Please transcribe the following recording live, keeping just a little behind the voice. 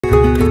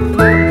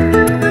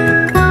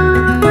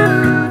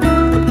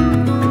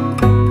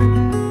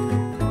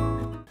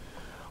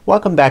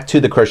Welcome back to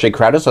the Crochet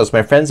Crowd. So,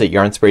 my friends at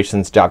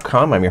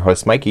yarnspirations.com. I'm your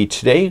host Mikey.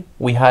 Today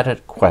we had a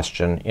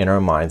question in our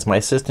minds. My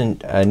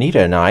assistant Anita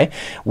and I,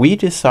 we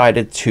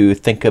decided to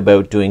think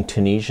about doing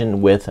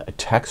Tunisian with a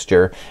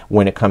texture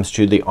when it comes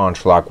to the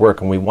Entrelac work,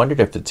 and we wondered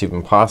if it's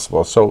even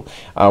possible. So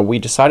we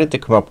decided to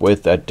come up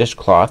with a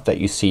dishcloth that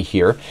you see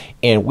here,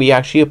 and we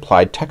actually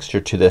applied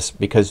texture to this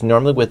because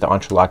normally with the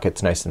Entrelac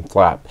it's nice and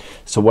flat.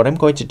 So what I'm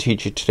going to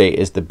teach you today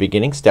is the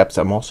beginning steps.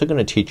 I'm also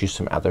going to teach you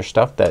some other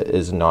stuff that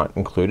is not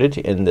included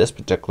in this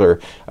particular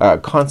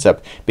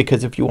concept,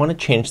 because if you want to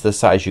change the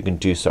size you can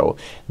do so.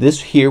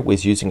 This here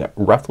was using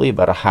roughly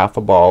about a half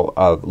a ball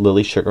of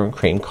Lily Sugar and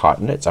Cream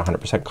cotton. It's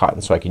 100%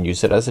 cotton, so I can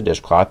use it as a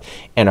dishcloth,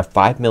 and a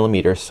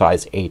 5mm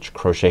size H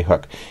crochet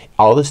hook.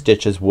 All the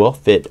stitches will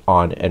fit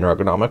on an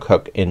ergonomic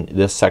hook in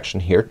this section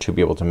here to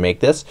be able to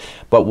make this,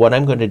 but what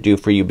I'm going to do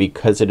for you,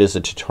 because it is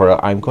a tutorial,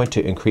 I'm going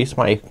to increase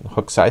my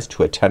hook size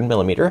to a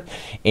 10mm,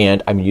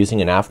 and I'm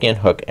using an Afghan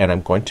hook, and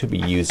I'm going to be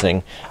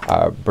using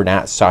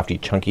Bernat Softy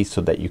Chunky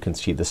so that you can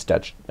see the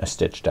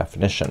stitch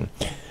definition.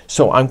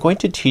 So I'm going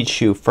to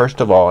teach you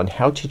first of all on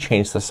how to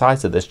change the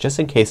size of this, just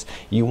in case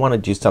you want to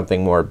do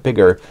something more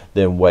bigger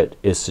than what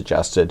is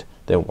suggested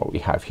than what we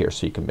have here,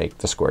 so you can make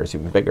the squares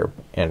even bigger.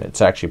 And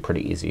it's actually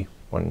pretty easy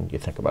when you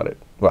think about it.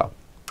 Well,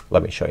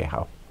 let me show you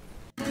how.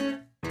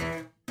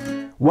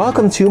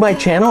 Welcome to my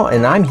channel,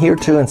 and I'm here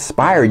to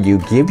inspire you,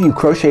 give you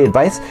crochet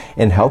advice,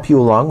 and help you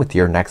along with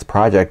your next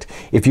project.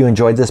 If you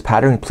enjoyed this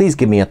pattern, please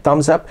give me a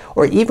thumbs up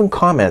or even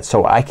comment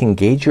so I can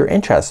gauge your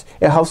interest.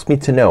 It helps me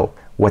to know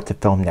what to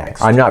film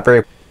next.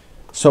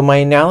 So my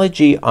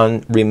analogy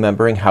on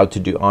remembering how to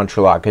do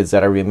Entrelac is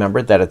that I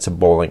remember that it's a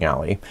bowling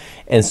alley,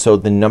 and so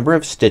the number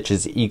of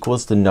stitches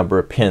equals the number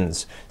of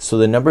pins. So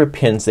the number of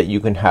pins that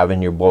you can have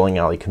in your bowling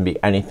alley can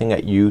be anything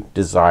that you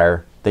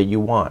desire that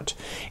you want.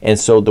 And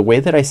so the way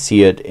that I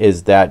see it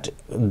is that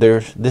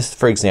this,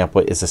 for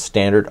example, is a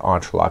standard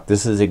Entrelac.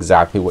 This is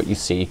exactly what you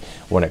see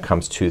when it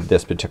comes to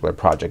this particular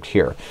project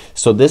here.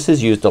 So this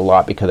is used a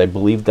lot because I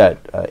believe that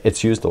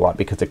it's used a lot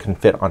because it can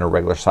fit on a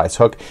regular size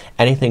hook.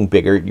 Anything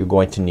bigger, you're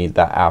going to need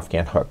that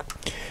Afghan hook.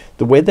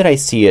 The way that I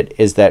see it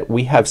is that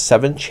we have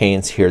 7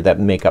 chains here that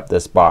make up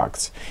this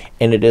box,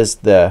 and it is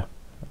the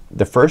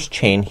first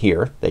chain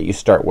here that you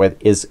start with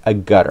is a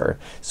gutter.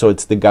 So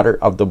it's the gutter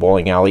of the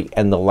bowling alley,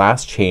 and the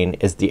last chain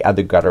is the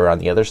other gutter on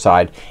the other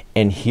side,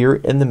 and here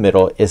in the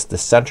middle is the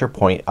center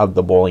point of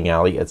the bowling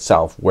alley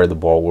itself, where the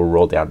ball will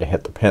roll down to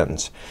hit the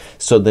pins.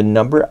 So the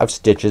number of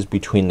stitches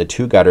between the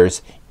two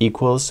gutters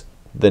equals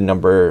the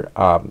number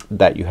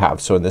that you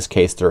have. So in this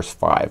case there's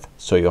 5,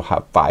 so you'll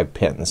have 5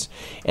 pins.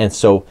 And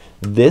so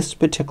this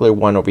particular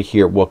one over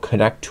here will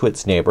connect to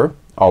its neighbor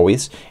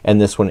always,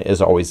 and this one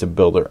is always a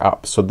builder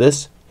up. So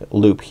this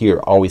loop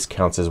here always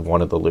counts as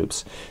one of the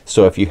loops.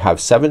 So if you have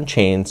 7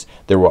 chains,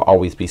 there will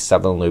always be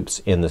 7 loops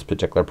in this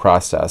particular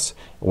process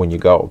when you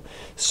go.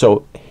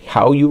 So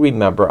how you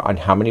remember on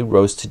how many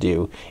rows to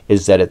do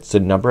is that it's the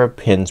number of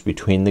pins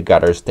between the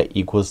gutters that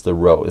equals the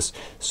rows.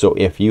 So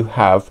if you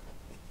have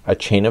a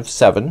chain of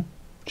 7,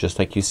 just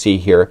like you see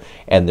here,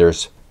 and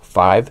there's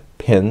 5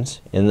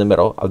 pins in the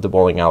middle of the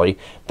bowling alley,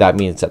 that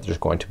means that there's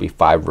going to be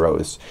 5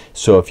 rows.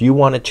 So if you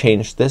want to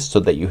change this so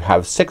that you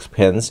have 6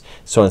 pins,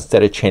 so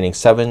instead of chaining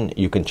 7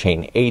 you can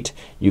chain 8,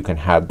 you can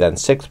have then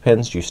 6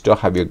 pins, you still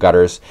have your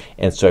gutters,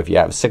 and so if you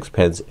have 6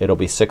 pins it'll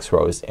be 6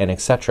 rows, and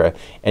etc.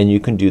 And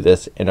you can do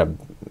this in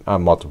a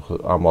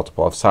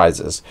multiple of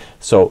sizes.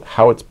 So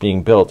how it's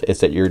being built is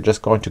that you're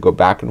just going to go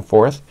back and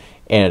forth,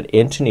 and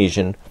in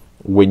Tunisian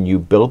when you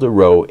build a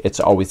row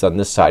it's always on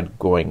this side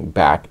going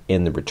back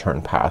in the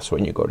return pass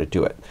when you go to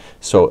do it.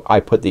 So I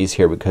put these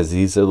here because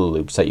these are the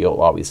loops that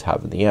you'll always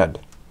have in the end.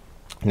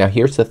 Now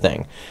here's the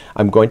thing.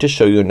 I'm going to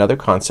show you another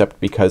concept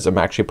because I'm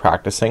actually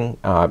practicing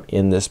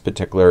in this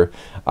particular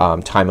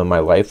time in my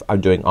life. I'm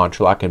doing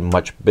Entrelac in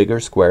much bigger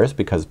squares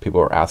because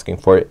people are asking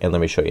for it, and let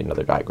me show you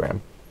another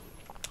diagram.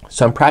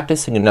 So I'm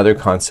practicing another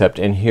concept,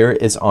 and here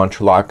is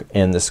Entrelac,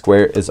 and the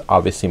square is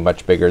obviously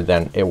much bigger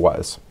than it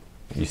was.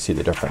 You see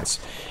the difference.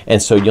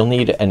 And so you'll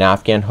need an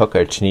Afghan hook or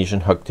a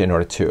Tunisian hook in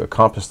order to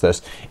accomplish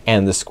this,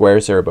 and the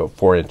squares are about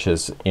 4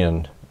 inches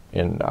in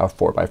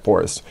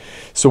 4x4s.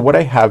 So what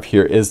I have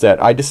here is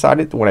that I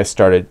decided when I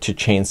started to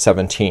chain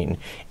 17,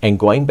 and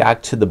going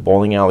back to the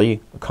bowling alley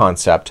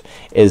concept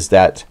is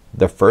that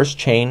the first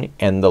chain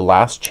and the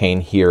last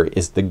chain here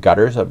is the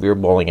gutters of your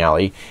bowling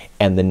alley,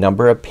 and the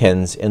number of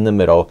pins in the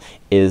middle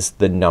is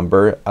the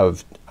number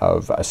of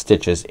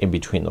stitches in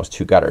between those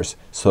two gutters.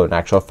 So in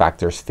actual fact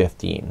there's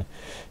 15.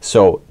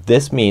 So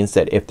this means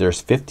that if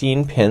there's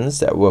 15 pins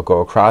that will go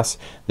across,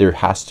 there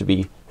has to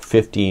be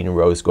 15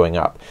 rows going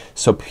up.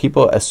 So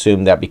people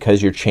assume that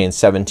because you're chain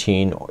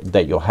 17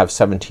 that you'll have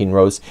 17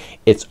 rows.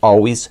 It's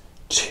always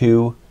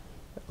 2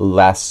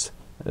 less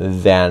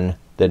than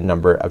the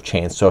number of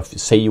chains. So if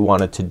say you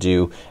wanted to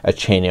do a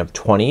chain of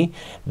 20,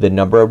 the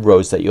number of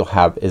rows that you'll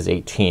have is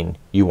 18.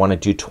 You want to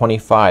do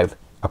 25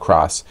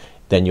 across,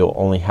 then you'll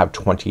only have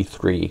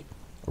 23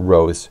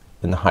 rows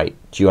in the height.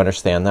 Do you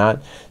understand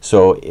that?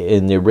 So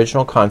in the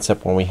original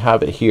concept when we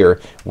have it here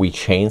we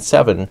chain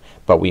 7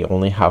 but we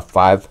only have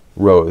 5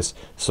 rows.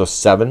 So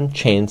 7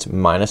 chains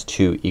minus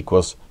 2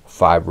 equals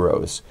 5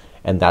 rows,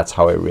 and that's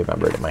how I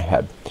remember it in my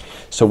head.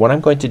 So what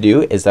I'm going to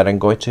do is that I'm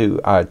going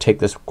to take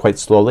this quite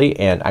slowly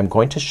and I'm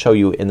going to show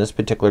you in this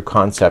particular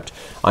concept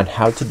on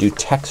how to do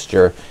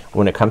texture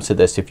when it comes to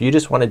this. If you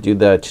just want to do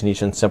the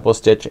Tunisian simple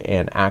stitch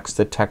and axe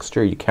the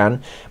texture you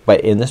can, but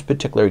in this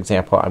particular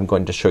example I'm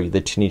going to show you the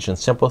Tunisian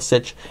simple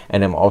stitch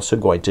and I'm also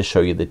going to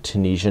show you the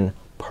Tunisian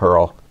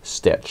purl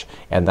stitch,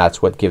 and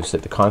that's what gives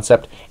it the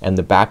concept. And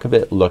the back of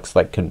it looks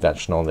like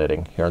conventional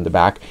knitting here in the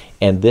back,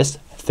 and this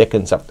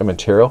thickens up the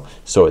material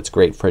so it's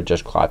great for a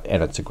dishcloth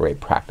and it's a great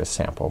practice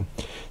sample.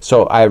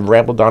 So I've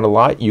rambled on a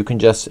lot. You can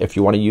just, if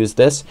you want to use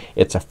this,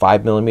 it's a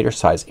 5mm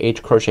size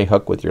H crochet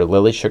hook with your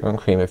Lily Sugar and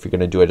Cream if you're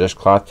gonna do a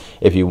dishcloth.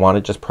 If you want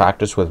to just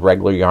practice with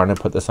regular yarn and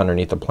put this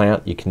underneath the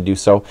plant you can do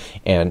so,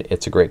 and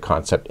it's a great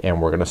concept, and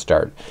we're gonna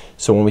start.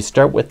 So when we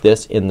start with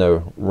this in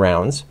the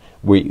rounds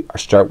we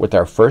start with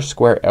our first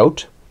square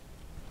out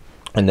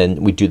and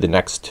then we do the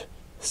next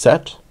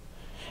set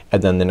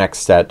and then the next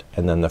set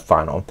and then the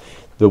final.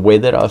 The way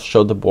that I'll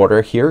show the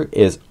border here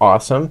is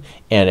awesome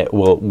and it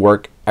will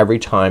work every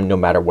time no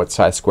matter what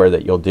size square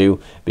that you'll do,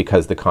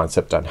 because the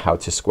concept on how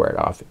to square it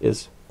off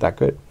is that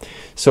good.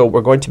 So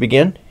we're going to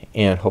begin,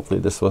 and hopefully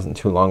this wasn't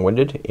too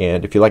long-winded,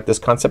 and if you like this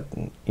concept,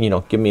 you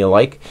know, give me a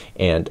like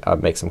and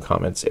make some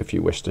comments if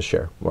you wish to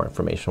share more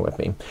information with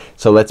me.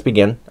 So let's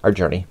begin our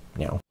journey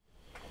now.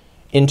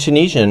 In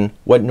Tunisian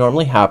what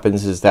normally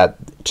happens is that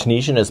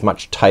Tunisian is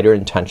much tighter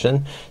in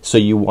tension, so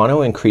you want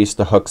to increase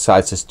the hook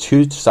sizes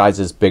 2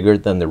 sizes bigger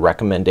than the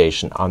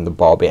recommendation on the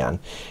ball band.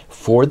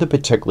 For the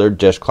particular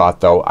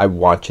dishcloth though I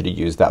want you to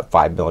use that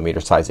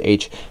 5mm size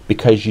H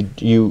because you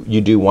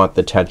do want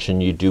the tension,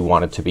 you do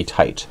want it to be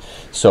tight.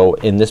 So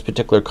in this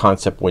particular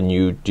concept when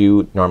you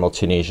do normal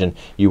Tunisian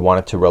you want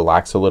it to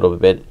relax a little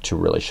bit to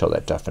really show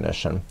that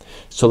definition.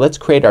 So let's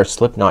create our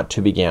slip knot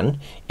to begin,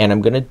 and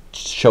I'm gonna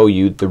show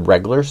you the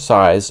regular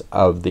size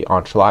of the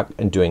entrelac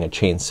and doing a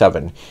chain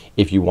 7.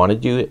 If you want to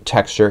do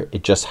texture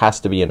it just has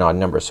to be an odd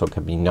number, so it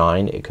could be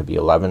 9, it could be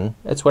 11,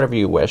 it's whatever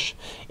you wish,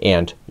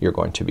 and you're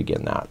going to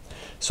begin that.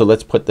 So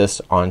let's put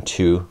this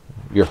onto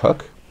your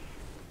hook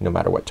no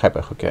matter what type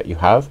of hook you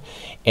have,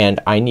 and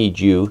I need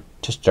you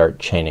to start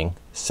chaining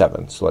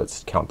 7. So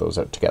let's count those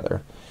out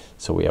together.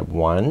 So we have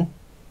 1,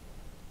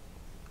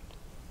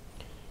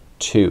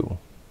 2,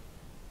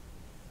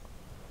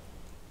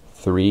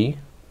 3,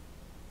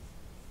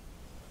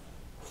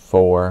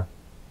 4,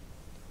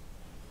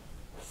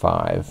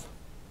 5,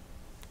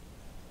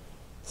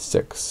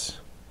 6,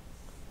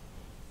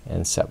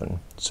 and 7.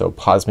 So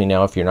pause me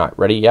now if you're not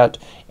ready yet,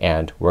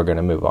 and we're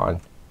gonna move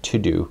on to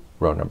do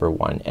row number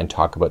 1 and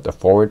talk about the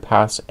forward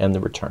pass and the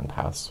return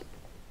pass.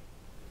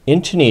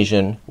 In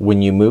Tunisian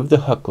when you move the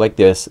hook like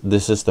this,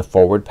 this is the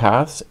forward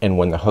pass, and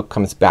when the hook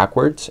comes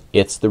backwards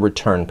it's the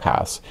return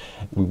pass.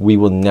 We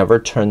will never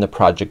turn the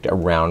project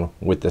around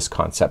with this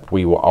concept.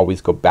 We will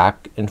always go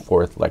back and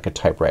forth like a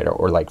typewriter,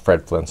 or like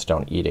Fred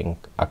Flintstone eating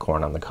a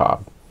corn on the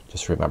cob.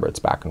 Just remember it's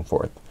back and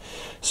forth.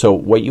 So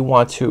what you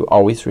want to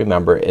always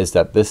remember is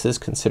that this is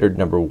considered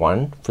number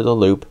 1 for the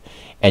loop,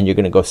 and you're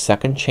gonna go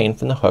second chain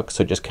from the hook,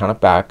 so just count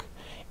it back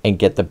and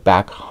get the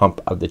back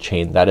hump of the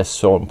chain. That is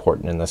so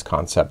important in this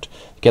concept.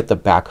 Get the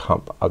back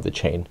hump of the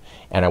chain,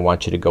 and I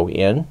want you to go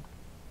in,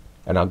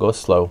 and I'll go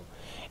slow,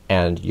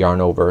 and yarn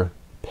over,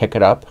 pick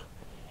it up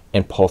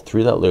and pull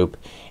through that loop,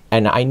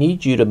 and I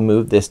need you to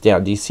move this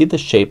down. Do you see the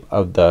shape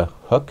of the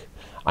hook?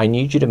 I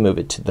need you to move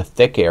it to the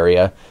thick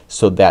area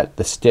so that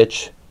the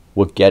stitch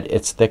will get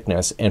its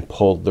thickness and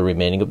pull the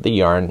remaining of the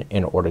yarn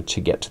in order to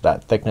get to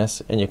that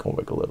thickness, and you can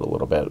wiggle it a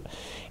little bit.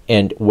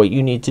 And what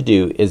you need to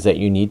do is that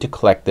you need to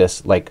collect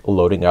this like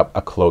loading up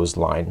a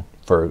clothesline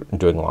for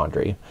doing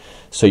laundry.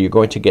 So you're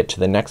going to get to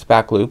the next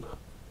back loop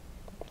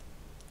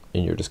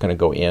and you're just gonna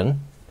go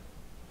in.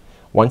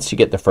 Once you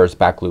get the first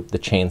back loop the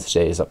chain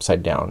stays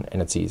upside down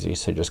and it's easy,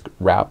 so just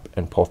wrap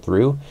and pull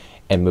through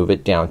and move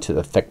it down to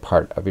the thick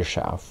part of your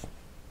shaft.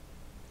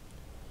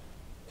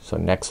 So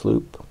next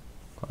loop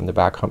on the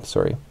back hump,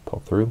 sorry, pull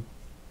through.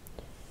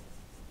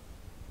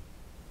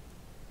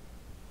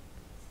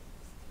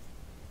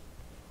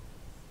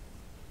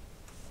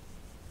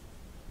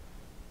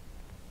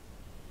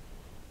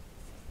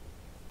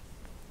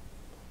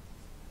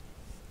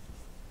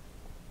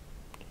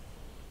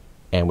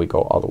 And we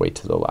go all the way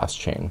to the last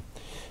chain.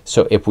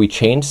 So if we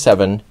chain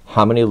 7,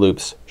 how many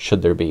loops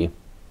should there be?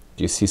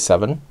 Do you see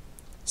 7?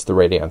 It's the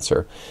right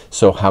answer.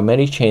 So how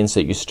many chains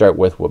that you start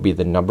with will be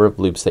the number of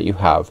loops that you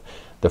have.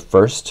 The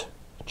first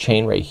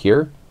chain right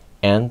here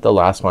and the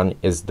last one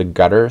is the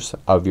gutters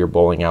of your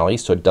bowling alley,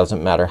 so it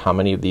doesn't matter how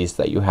many of these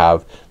that you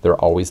have, they're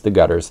always the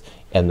gutters,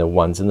 and the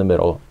ones in the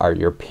middle are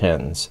your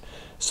pins.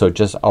 So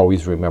just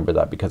always remember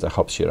that because it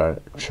helps you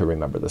to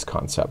remember this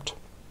concept.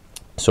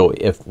 So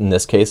if in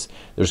this case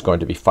there's going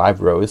to be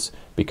 5 rows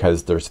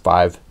because there's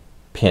 5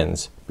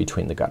 pins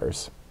between the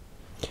gutters.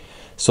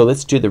 So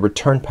let's do the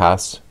return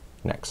pass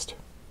next.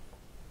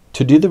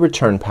 To do the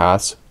return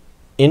pass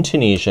in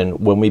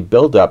Tunisian, when we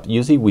build up,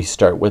 usually we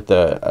start with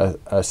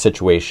a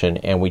situation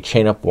and we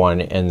chain up one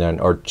and then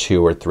or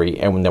two or three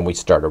and then we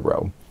start a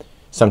row.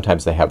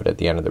 Sometimes they have it at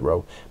the end of the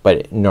row,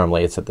 but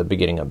normally it's at the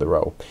beginning of the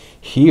row.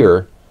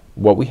 Here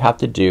what we have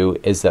to do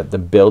is that the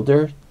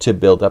builder to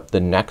build up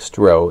the next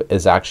row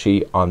is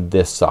actually on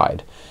this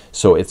side.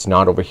 So it's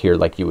not over here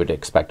like you would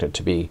expect it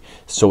to be.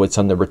 So it's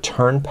on the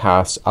return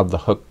pass of the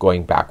hook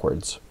going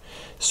backwards.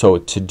 So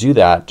to do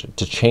that,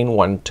 to chain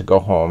one to go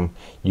home,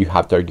 you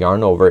have to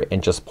yarn over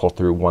and just pull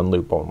through one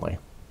loop only.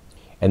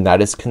 And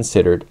that is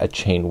considered a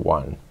chain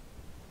one.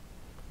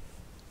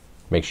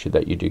 Make sure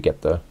that you do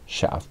get the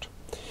shaft.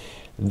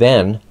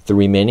 Then the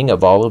remaining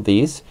of all of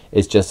these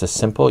is just a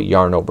simple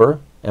yarn over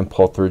and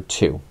pull through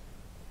two.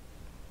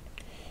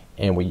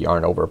 And we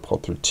yarn over, pull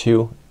through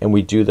two, and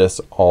we do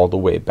this all the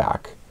way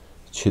back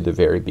to the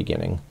very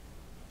beginning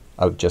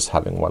of just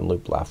having one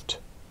loop left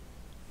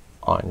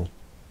on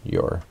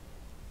your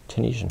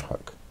Tunisian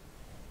hook.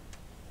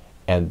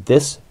 And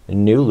this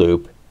new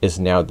loop is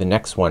now the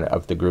next one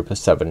of the group of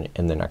 7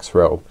 in the next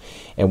row.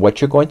 And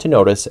what you're going to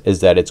notice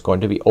is that it's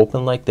going to be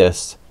open like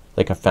this,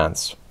 like a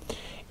fence.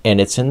 And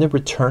it's in the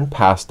return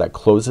pass that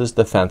closes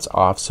the fence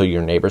off so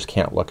your neighbors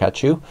can't look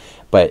at you.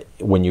 But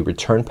when you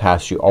return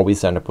pass, you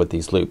always end up with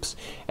these loops.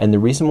 And the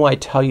reason why I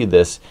tell you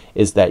this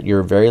is that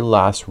your very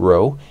last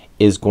row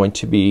is going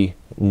to be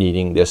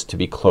needing this to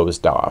be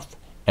closed off.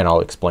 And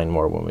I'll explain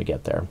more when we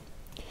get there.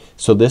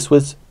 So this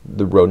was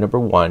the row number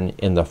 1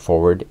 in the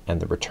forward and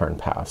the return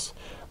pass.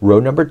 Row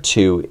number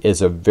 2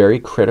 is a very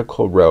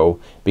critical row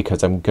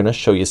because I'm gonna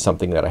show you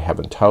something that I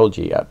haven't told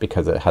you yet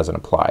because it hasn't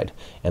applied.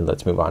 And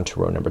let's move on to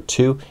row number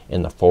 2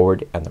 in the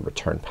forward and the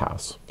return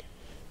pass.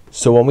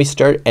 So when we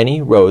start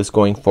any rows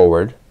going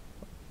forward,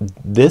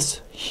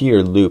 this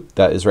here loop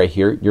that is right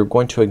here, you're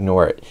going to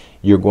ignore it.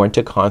 You're going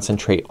to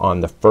concentrate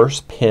on the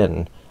first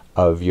pin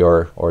of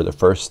your, or the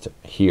first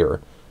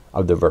here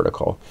of the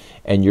vertical,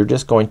 and you're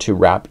just going to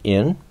wrap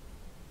in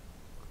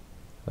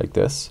like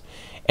this.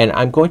 And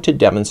I'm going to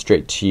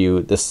demonstrate to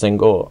you the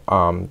single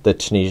the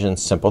Tunisian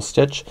simple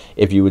stitch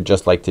if you would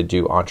just like to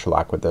do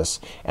entrelac with this,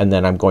 and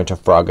then I'm going to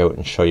frog out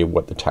and show you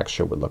what the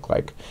texture would look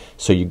like.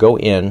 So you go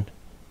in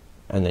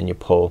and then you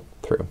pull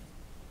through.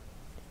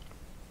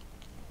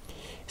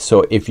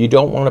 So if you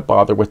don't want to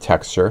bother with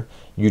texture,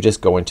 you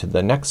just go into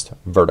the next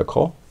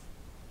vertical,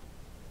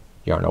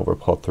 yarn over,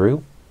 pull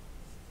through,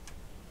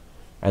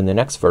 and the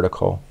next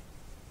vertical,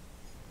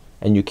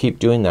 and you keep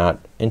doing that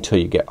until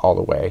you get all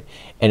the way.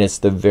 And it's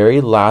the very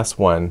last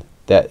one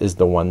that is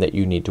the one that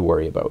you need to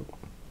worry about.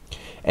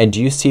 And do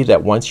you see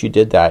that once you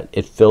did that,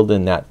 it filled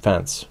in that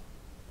fence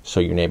so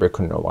your neighbor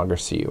could no longer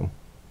see you.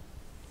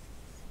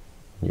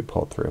 You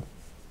pull through.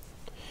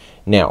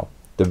 Now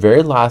the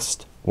very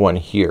last one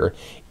here,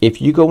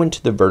 if you go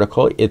into the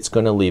vertical, it's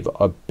gonna leave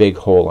a big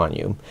hole on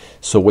you.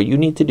 So what you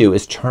need to do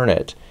is turn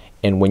it,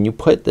 and when you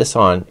put this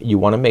on, you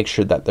want to make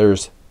sure that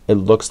it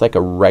looks like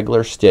a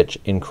regular stitch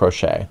in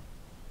crochet.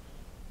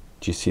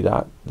 Do you see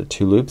that? The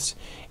 2 loops,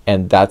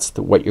 and that's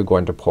what you're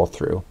going to pull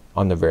through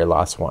on the very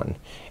last one,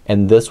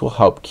 and this will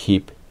help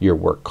keep your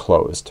work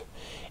closed.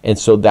 And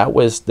so that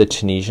was the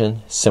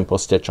Tunisian simple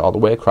stitch all the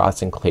way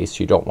across in case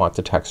you don't want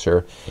the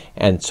texture.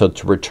 And so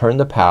to return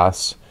the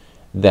pass,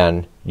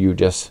 then you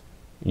just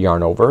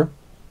yarn over,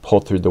 pull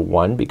through the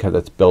 1 because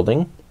it's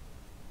building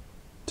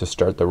to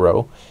start the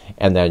row,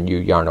 and then you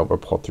yarn over,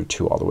 pull through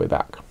 2 all the way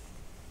back.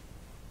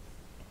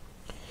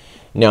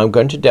 Now I'm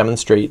going to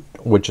demonstrate,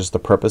 which is the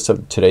purpose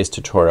of today's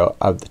tutorial,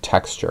 of the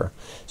texture.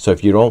 So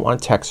if you don't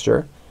want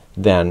texture,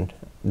 then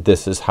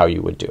this is how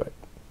you would do it.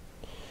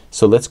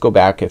 So let's go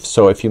back.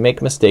 If you make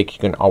a mistake, you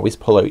can always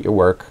pull out your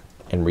work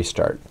and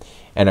restart.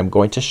 And I'm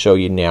going to show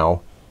you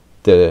now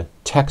the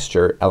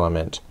texture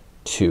element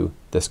to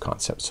this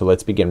concept. So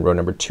let's begin row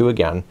number 2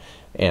 again,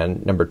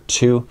 and number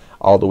 2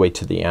 all the way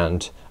to the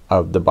end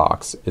of the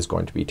box is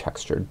going to be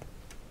textured.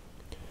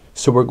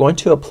 So we're going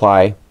to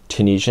apply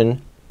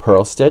Tunisian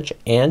purl stitch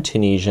and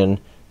Tunisian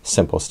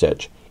simple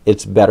stitch.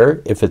 It's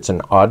better if it's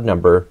an odd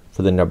number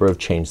for the number of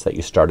chains that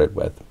you started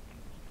with.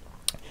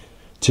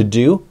 To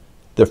do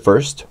the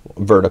first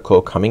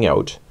vertical coming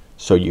out,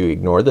 so you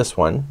ignore this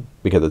one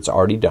because it's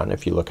already done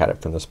if you look at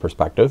it from this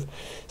perspective.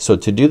 So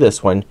to do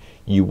this one,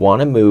 you want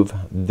to move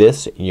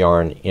this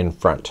yarn in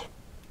front.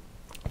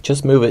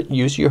 Just move it,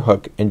 use your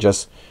hook, and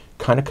just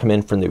kind of come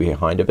in from the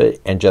behind of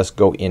it and just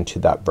go into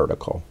that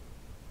vertical.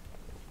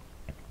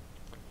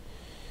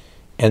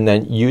 And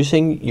then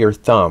using your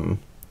thumb,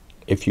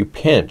 if you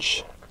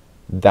pinch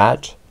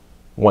that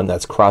one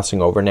that's crossing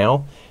over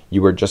now,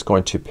 you are just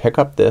going to pick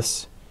up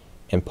this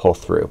and pull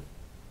through.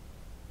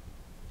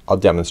 I'll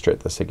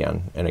demonstrate this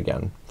again and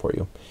again for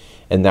you.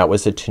 And that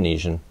was a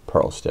Tunisian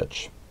purl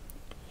stitch.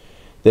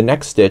 The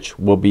next stitch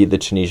will be the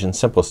Tunisian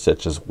simple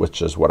stitches,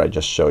 which is what I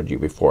just showed you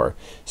before.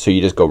 So you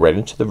just go right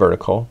into the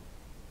vertical,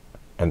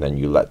 and then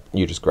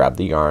you just grab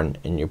the yarn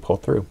and you pull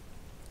through.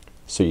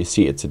 So you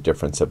see it's a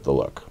difference of the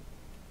look.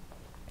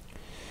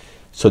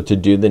 So to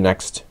do the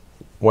next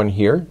one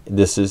here,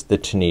 this is the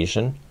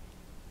Tunisian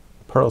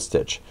purl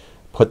stitch.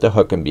 Put the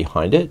hook in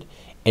behind it,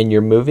 and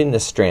you're moving the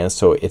strand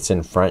so it's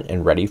in front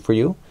and ready for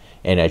you,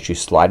 and as you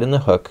slide in the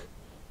hook,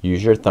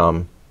 use your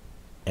thumb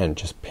and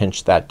just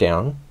pinch that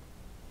down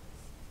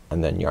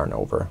and then yarn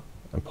over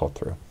and pull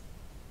through.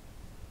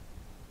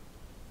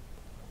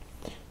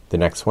 The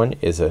next one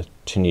is a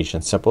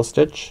Tunisian simple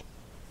stitch.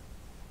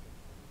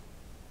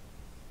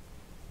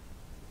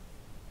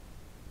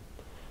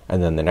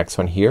 And then the next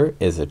one here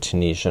is a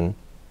Tunisian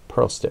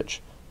purl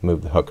stitch.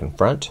 Move the hook in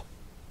front,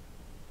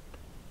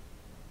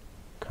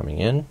 coming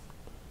in,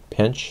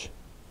 pinch,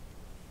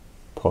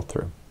 pull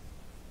through.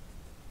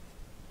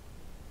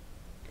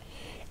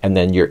 And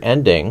then your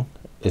ending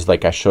is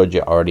like I showed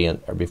you already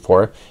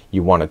before.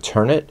 You want to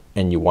turn it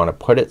and you want to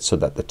put it so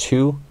that the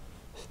two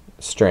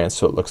strands,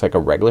 so it looks like a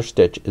regular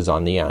stitch, is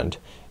on the end,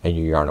 and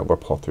you yarn over,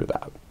 pull through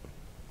that.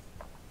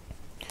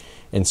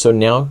 And so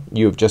now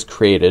you have just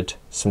created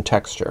some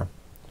texture.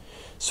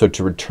 So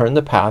to return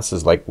the pass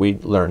is like we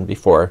learned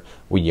before.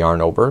 We yarn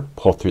over,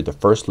 pull through the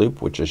first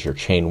loop, which is your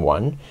chain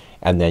 1,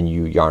 and then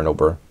you yarn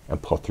over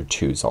and pull through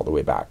 2s all the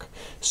way back.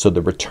 So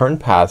the return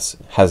pass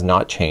has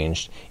not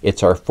changed.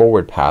 It's our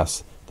forward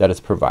pass that is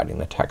providing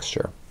the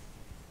texture.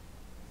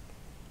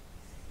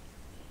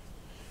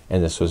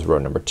 And this was row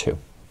number 2.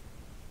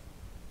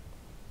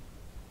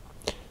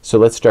 So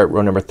let's start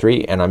row number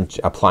 3, and I'm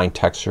applying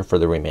texture for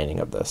the remaining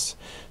of this.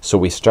 So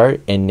we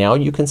start, and now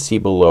you can see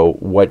below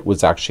what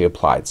was actually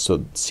applied.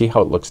 So see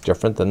how it looks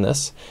different than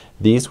this?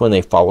 These, when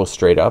they follow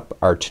straight up,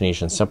 are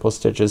Tunisian simple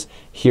stitches.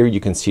 Here you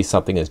can see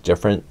something is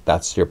different.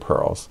 That's your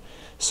purls.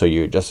 So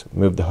you just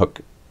move the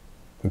hook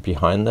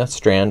behind the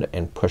strand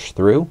and push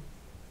through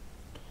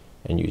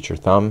and use your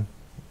thumb,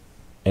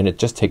 and it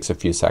just takes a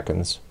few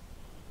seconds.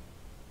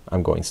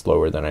 I'm going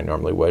slower than I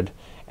normally would.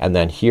 And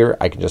then here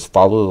I can just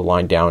follow the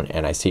line down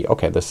and I see,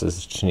 okay, this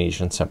is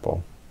Tunisian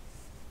simple.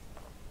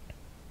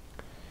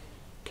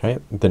 Okay,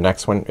 the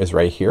next one is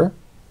right here,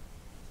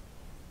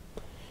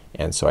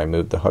 and so I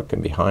move the hook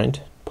in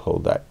behind, pull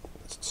that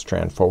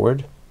strand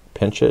forward,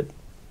 pinch it,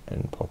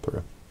 and pull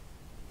through.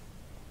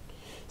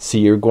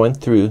 See, you're going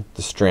through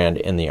the strand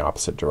in the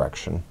opposite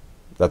direction.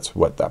 That's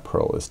what that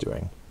purl is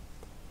doing.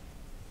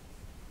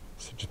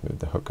 So just move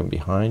the hook in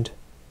behind,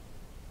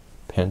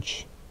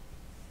 pinch,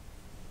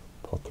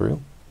 pull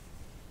through.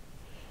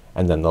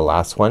 And then the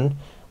last one,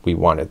 we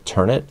want to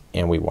turn it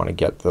and we want to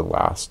get the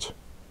last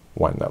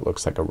one that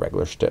looks like a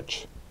regular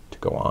stitch to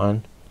go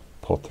on,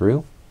 pull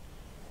through,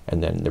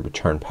 and then the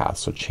return pass.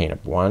 So chain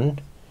up 1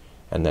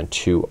 and then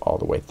 2 all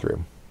the way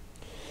through.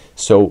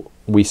 So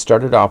we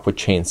started off with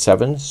chain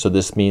 7, so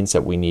this means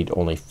that we need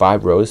only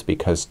 5 rows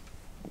because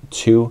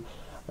 2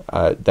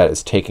 that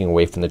is taking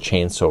away from the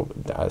chain, so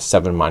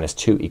 7 minus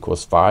 2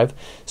 equals 5.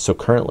 So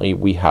currently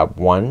we have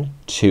 1,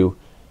 2,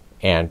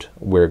 and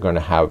we're going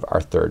to have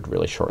our third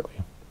really shortly.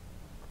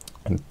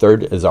 And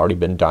third has already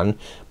been done,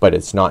 but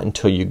it's not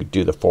until you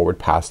do the forward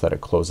pass that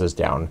it closes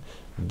down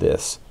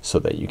this so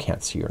that you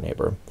can't see your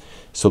neighbor.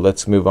 So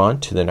let's move on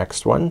to the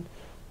next one.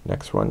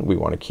 Next one, we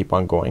want to keep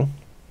on going,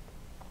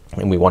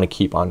 and we want to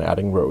keep on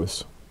adding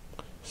rows.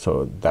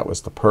 So that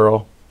was the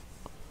purl,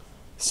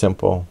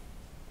 simple,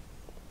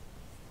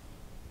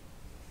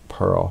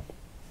 purl,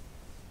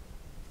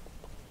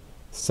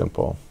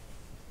 simple,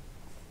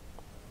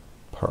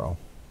 purl.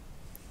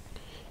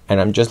 And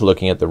I'm just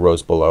looking at the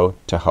rows below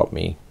to help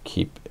me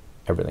keep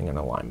everything in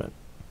alignment.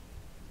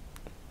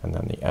 And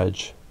then the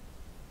edge,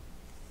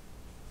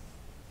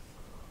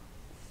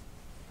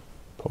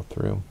 pull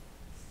through,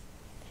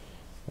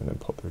 and then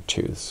pull through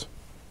 2s.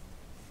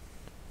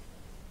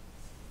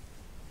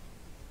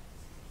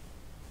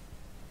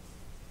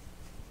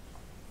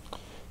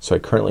 So I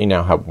currently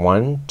now have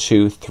 1,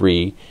 2,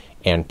 3,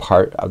 and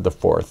part of the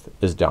 4th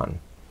is done.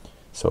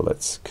 So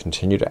let's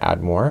continue to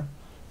add more.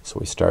 So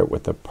we start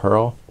with the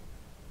purl.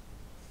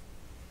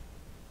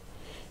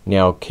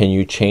 Now can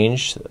you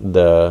change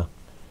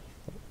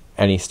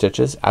any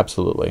stitches?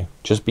 Absolutely.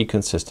 Just be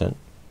consistent.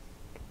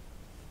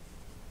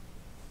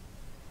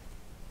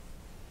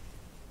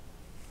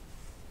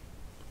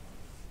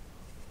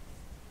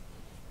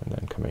 And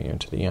then coming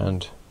into the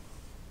end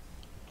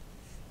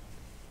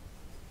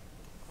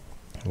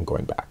and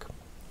going back.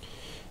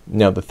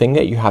 Now the thing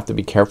that you have to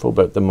be careful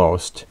about the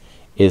most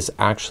is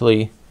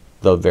actually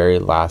the very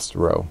last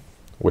row,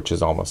 which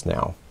is almost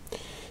now.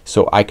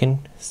 So I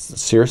can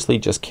seriously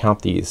just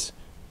count these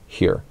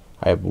here.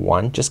 I have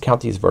 1, just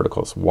count these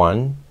verticals,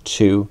 1,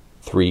 2,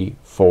 3,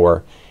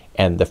 4,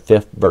 and the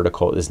 5th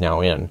vertical is now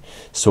in.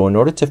 So in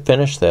order to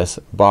finish this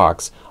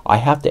box, I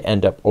have to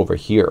end up over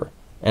here,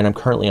 and I'm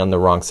currently on the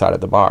wrong side of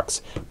the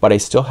box, but I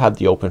still have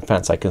the open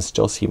fence. I can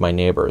still see my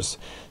neighbors.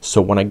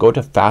 So when I go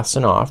to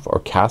fasten off, or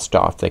cast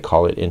off they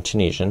call it in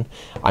Tunisian,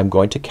 I'm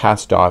going to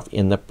cast off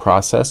in the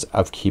process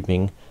of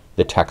keeping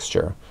the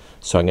texture.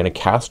 So I'm going to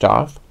cast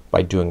off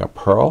by doing a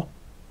purl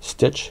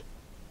stitch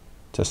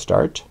to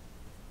start,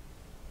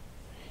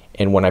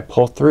 and when I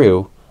pull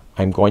through,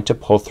 I'm going to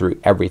pull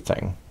through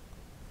everything,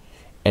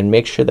 and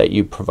make sure that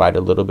you provide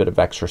a little bit of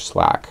extra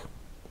slack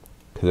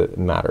because it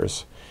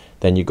matters.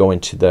 Then you go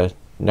into the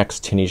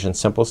next Tunisian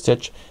simple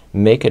stitch,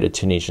 make it a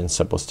Tunisian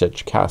simple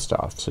stitch cast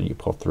off. So you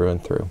pull through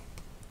and through.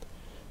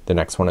 The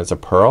next one is a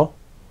purl,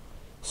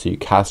 so you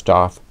cast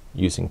off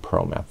using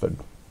purl method.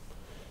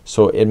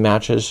 So it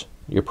matches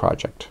your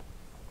project.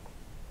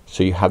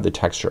 So you have the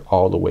texture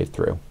all the way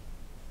through.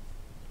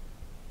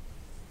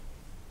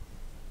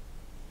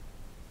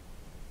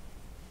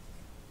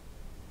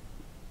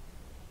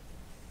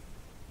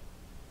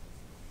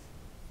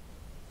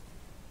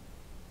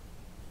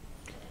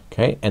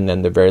 Okay, and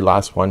then the very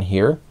last one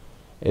here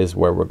is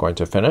where we're going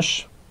to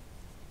finish.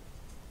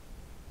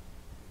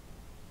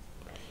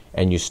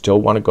 And you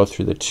still want to go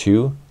through the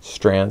 2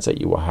 strands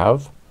that you will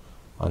have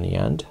on the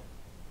end.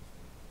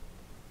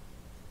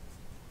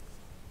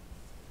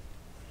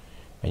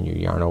 And you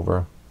yarn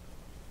over,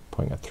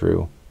 pulling it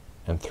through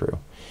and through.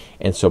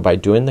 And so by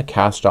doing the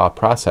cast off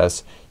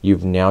process,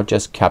 you've now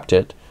just kept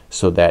it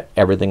so that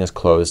everything is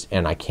closed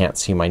and I can't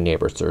see my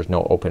neighbors. There's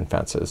no open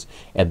fences.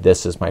 And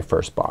this is my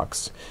first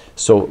box.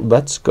 So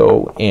let's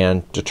go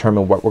and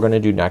determine what we're gonna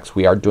do next.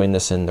 We are doing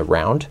this in the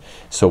round.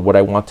 So what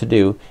I want to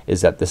do is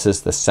that this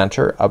is the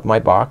center of my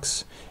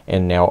box,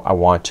 and now I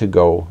want to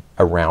go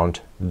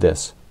around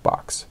this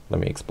box. Let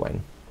me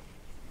explain.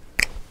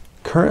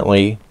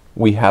 Currently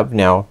we have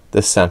now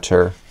the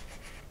center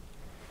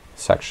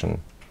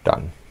section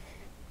done.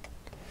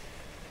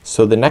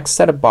 So the next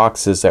set of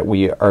boxes that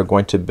we are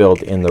going to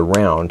build in the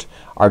round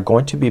are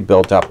going to be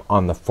built up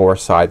on the 4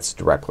 sides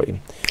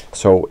directly.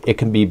 So it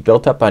can be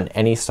built up on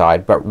any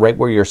side, but right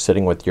where you're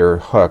sitting with your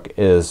hook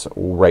is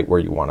right where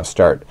you want to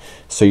start.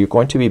 So you're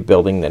going to be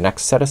building the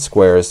next set of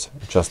squares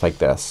just like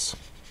this.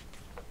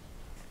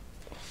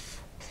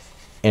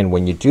 And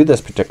when you do this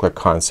particular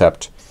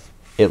concept,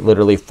 it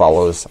literally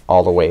follows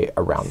all the way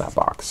around that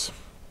box.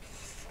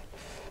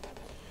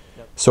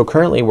 So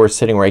currently we're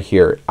sitting right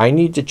here. I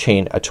need to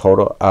chain a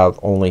total of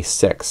only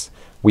 6.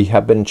 We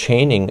have been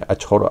chaining a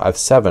total of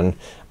 7,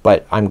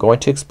 but I'm going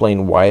to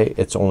explain why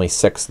it's only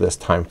 6 this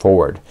time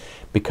forward,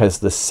 because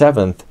the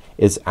 7th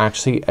is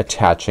actually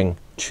attaching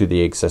to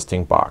the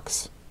existing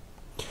box.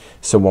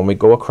 So when we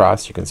go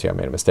across, you can see I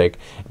made a mistake,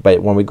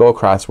 but when we go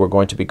across we're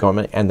going to be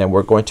going and then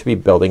we're going to be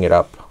building it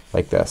up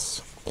like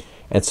this.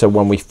 And so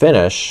when we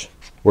finish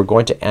we're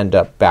going to end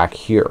up back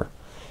here.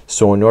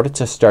 So in order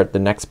to start the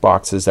next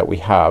boxes that we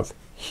have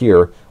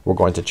here, we're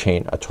going to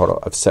chain a total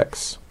of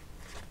 6.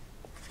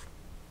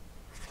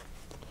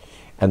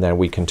 And then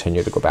we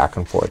continue to go back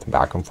and forth and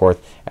back and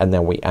forth, and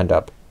then we end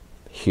up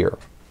here.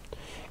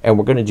 And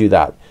we're gonna do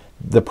that.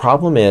 The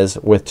problem is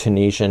with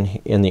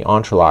Tunisian in the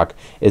Entrelac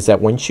is that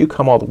once you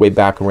come all the way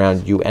back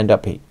around you end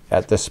up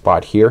at this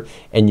spot here,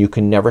 and you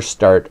can never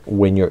start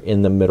when you're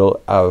in the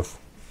middle of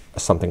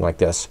something like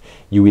this.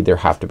 You either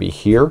have to be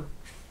here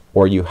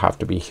or you have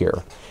to be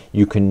here.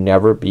 You can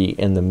never be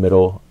in the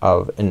middle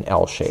of an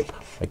L shape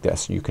like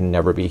this. You can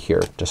never be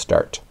here to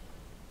start.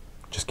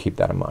 Just keep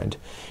that in mind.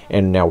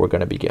 And now we're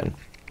gonna begin.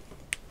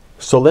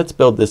 So let's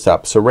build this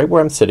up. So right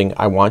where I'm sitting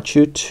I want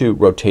you to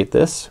rotate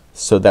this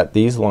so that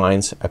these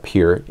lines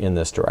appear in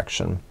this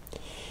direction.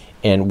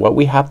 And what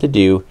we have to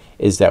do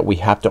is that we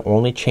have to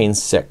only chain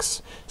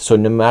 6. So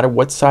no matter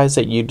what size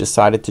that you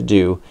decided to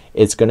do,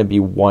 it's gonna be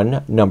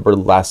 1 number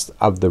less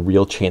of the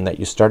real chain that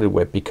you started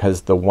with,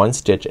 because the 1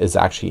 stitch is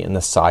actually in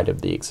the side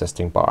of the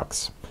existing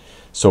box.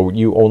 So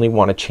you only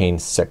want to chain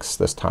 6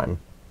 this time.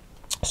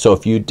 So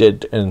if you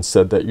did and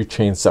said that you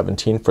chained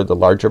 17 for the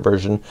larger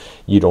version,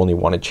 you'd only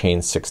want to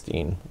chain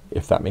 16,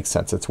 if that makes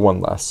sense. It's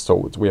 1 less.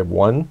 So we have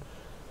 1,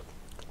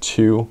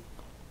 2,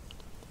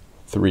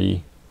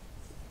 3,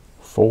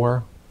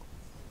 4,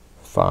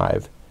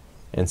 5,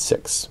 and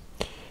 6.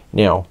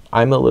 Now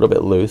I'm a little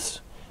bit loose,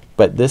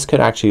 but this could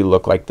actually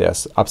look like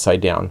this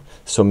upside down.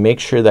 So make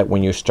sure that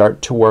when you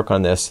start to work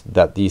on this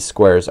that these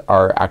squares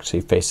are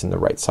actually facing the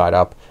right side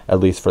up, at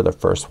least for the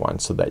first one,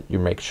 so that you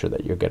make sure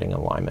that you're getting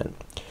alignment.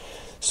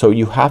 So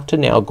you have to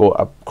now go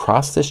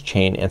across this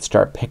chain and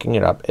start picking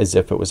it up as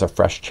if it was a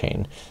fresh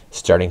chain.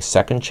 Starting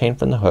 2nd chain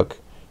from the hook,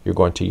 you're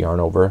going to yarn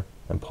over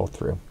and pull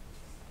through.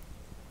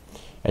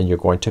 And you're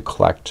going to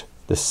collect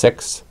the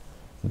 6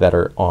 that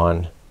are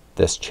on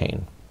this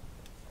chain.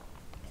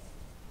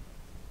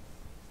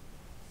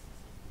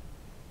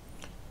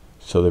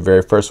 So the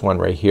very first one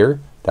right here,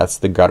 that's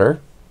the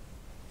gutter,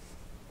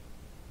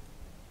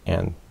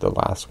 and the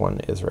last one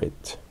is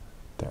right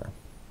there.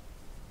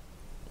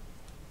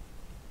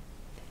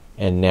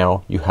 And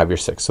now you have your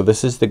 6. So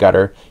this is the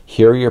gutter.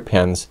 Here are your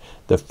pins.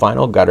 The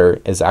final gutter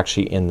is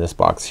actually in this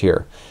box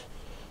here.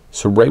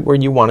 So right where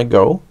you want to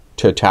go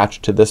to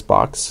attach to this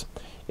box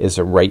is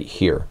right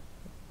here.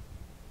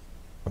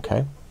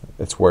 Okay,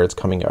 it's where it's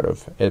coming out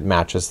of. It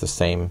matches the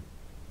same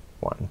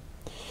one.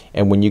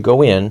 And when you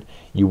go in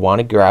you want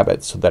to grab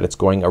it so that it's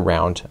going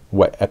around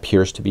what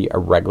appears to be a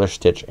regular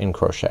stitch in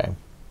crochet.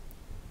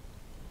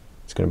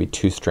 It's going to be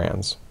 2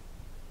 strands.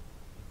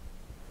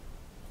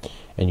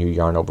 And you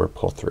yarn over,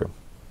 pull through.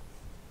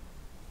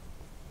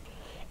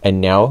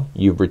 And now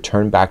you've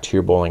returned back to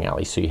your bowling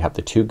alley. So you have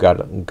the 2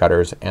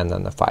 gutters and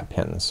then the 5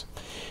 pins.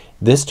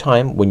 This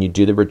time when you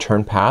do the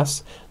return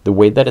pass, the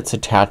way that it's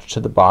attached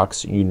to the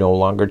box, you no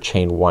longer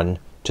chain 1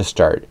 to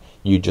start.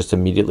 You just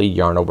immediately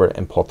yarn over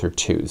and pull through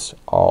 2s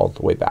all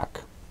the way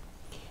back.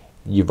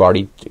 You've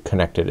already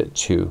connected it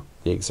to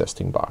the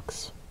existing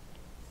box.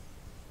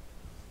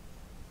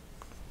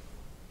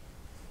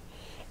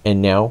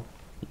 And now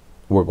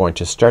we're going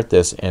to start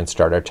this and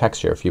start our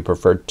texture. If you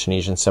prefer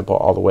Tunisian simple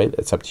all the way,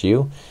 it's up to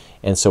you.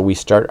 And so we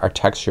start our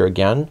texture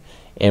again,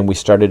 and we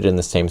started in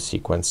the same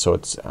sequence. So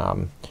it's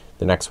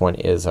the next one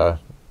is a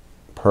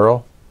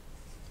purl,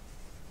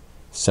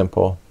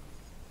 simple,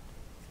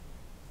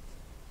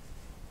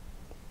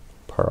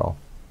 purl,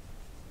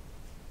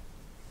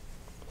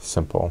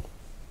 simple,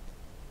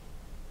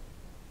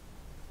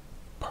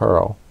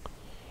 purl,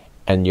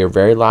 and your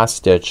very last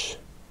stitch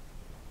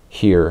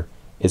here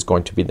is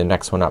going to be the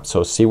next one up.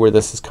 So see where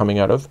this is coming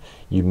out of?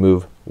 You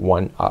move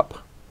 1 up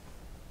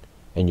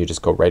and you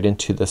just go right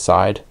into the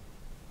side.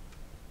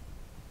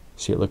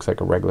 See, it looks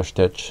like a regular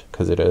stitch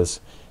because it is,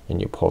 and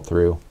you pull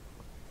through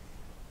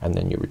and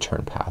then you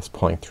return pass,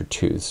 pulling through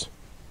 2s.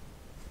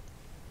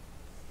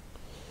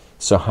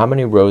 So how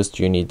many rows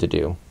do you need to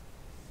do?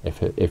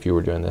 If you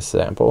were doing this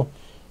sample,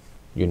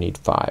 you need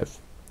 5.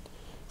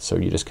 So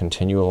you just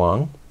continue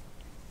along.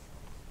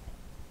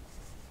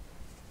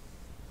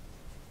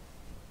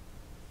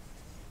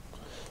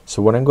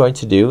 So what I'm going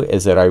to do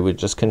is that I would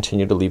just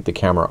continue to leave the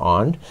camera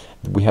on.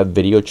 We have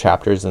video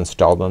chapters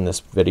installed on this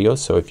video,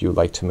 so if you'd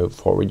like to move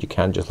forward you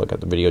can just look at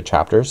the video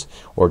chapters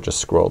or just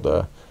scroll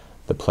the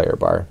player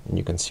bar and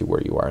you can see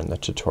where you are in the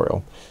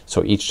tutorial.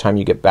 So each time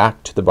you get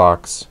back to the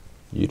box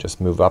you just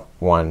move up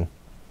 1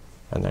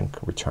 and then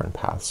return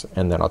pass,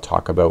 and then I'll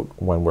talk about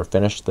when we're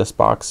finished this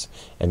box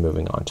and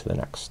moving on to the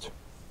next.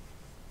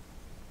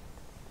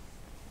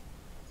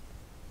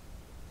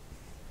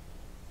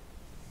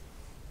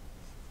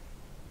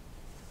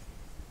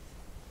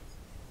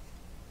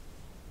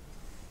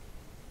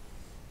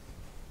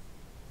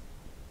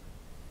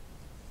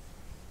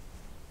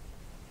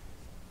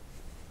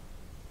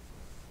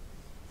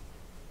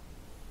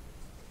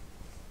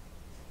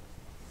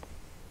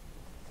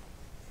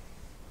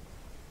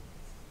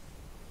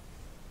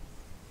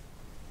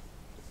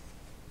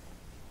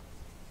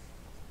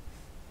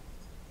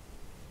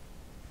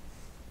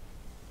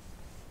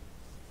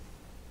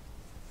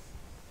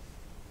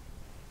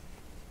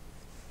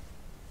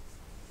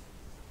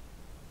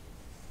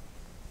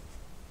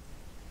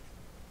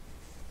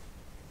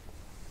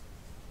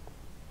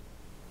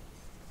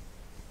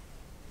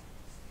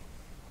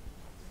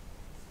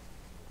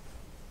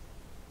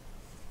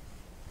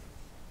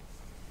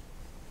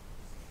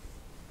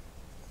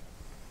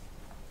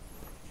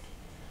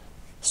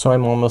 So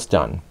I'm almost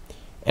done,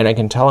 and I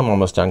can tell I'm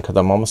almost done because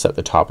I'm almost at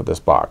the top of this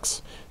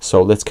box.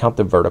 So let's count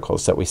the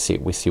verticals that we see.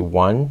 We see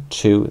 1,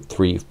 2,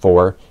 3,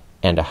 4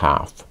 and a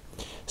half.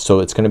 So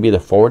it's going to be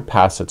the forward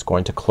pass that's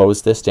going to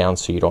close this down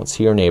so you don't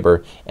see your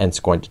neighbor, and it's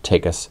going to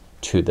take us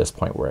to this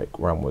point where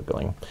I'm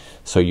wiggling.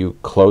 So you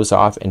close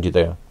off and do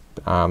the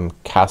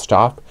cast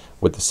off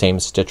with the same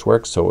stitch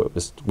work. So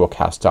we'll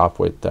cast off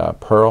with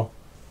purl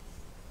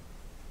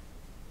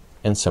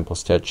and simple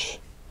stitch.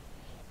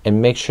 And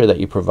make sure that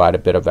you provide a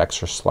bit of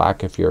extra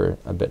slack. If you're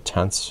a bit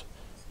tense,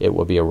 it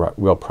will be a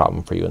real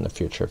problem for you in the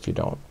future if you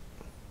don't.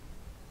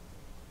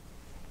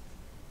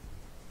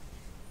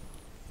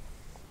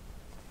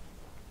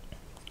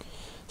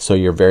 So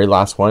your very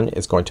last one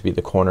is going to be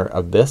the corner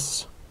of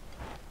this,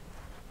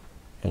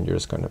 and you're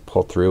just going to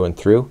pull through and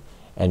through,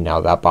 and now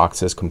that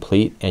box is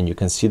complete, and you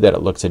can see that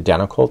it looks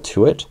identical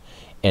to it.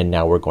 And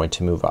now we're going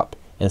to move up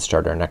and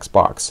start our next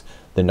box.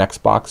 The next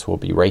box will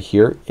be right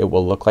here. It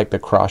will look like the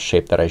cross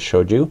shape that I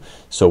showed you.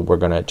 So we're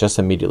gonna just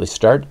immediately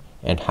start.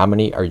 And how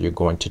many are you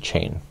going to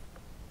chain?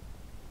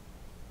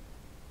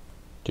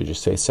 Did you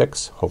say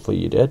 6? Hopefully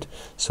you did.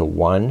 So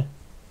 1,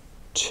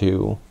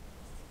 2,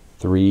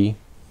 3,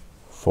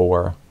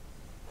 4,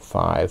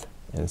 5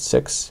 and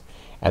 6,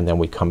 and then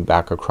we come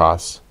back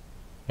across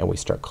and we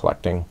start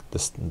collecting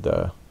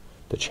the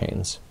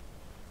chains.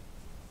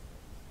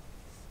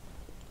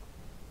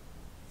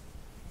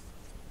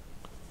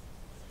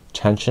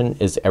 Tension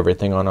is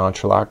everything on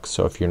Entrelac,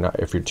 so if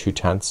you're too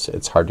tense,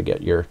 it's hard to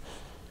get your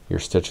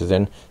stitches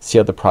in. See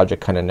how the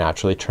project kind of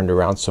naturally turned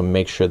around, so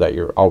make sure that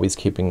you're always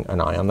keeping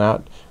an eye on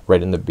that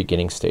right in the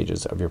beginning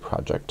stages of your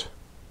project.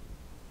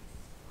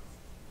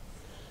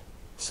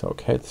 So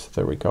okay, so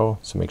there we go.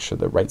 So make sure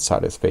the right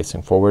side is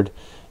facing forward.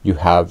 You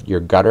have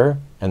your gutter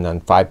and then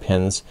 5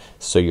 pins,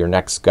 so your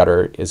next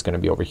gutter is going to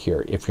be over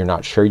here. If you're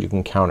not sure, you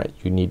can count it.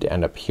 You need to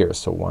end up here.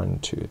 So 1,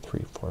 2,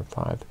 3, 4,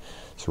 5.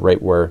 So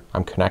right where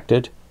I'm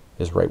connected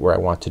is right where I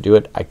want to do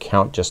it. I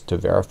count just to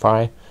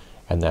verify,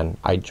 and then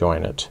I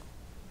join it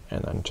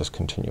and then just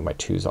continue my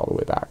 2s all the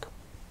way back.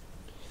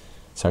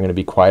 So I'm going to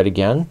be quiet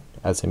again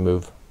as I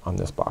move on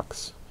this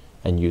box,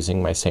 and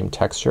using my same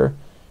texture,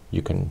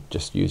 you can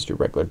just use your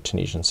regular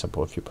Tunisian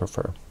simple if you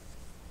prefer.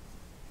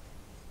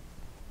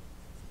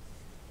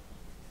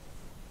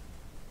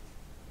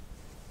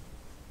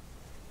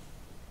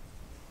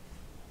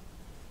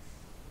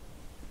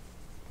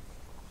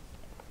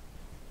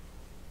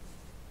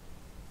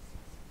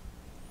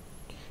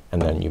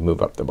 and then you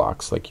move up the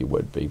box like you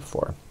would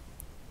before.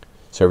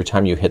 So every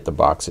time you hit the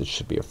box it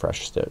should be a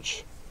fresh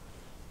stitch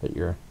that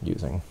you're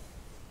using.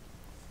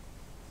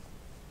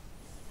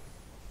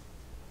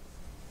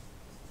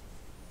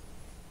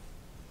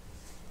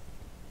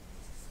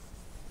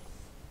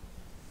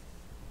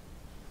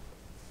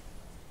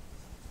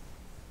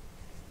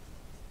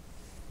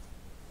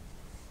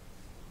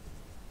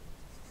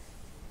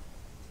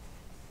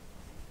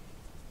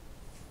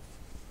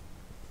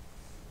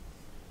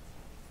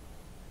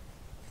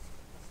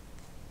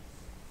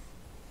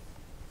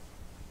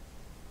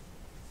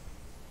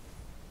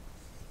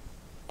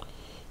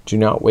 Do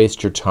not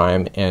waste your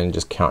time and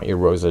just count your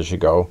rows as you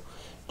go.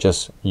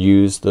 Just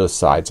use the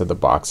sides of the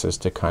boxes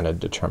to kind of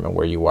determine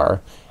where you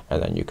are,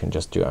 and then you can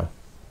just do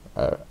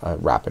a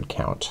rapid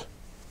count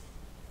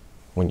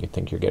when you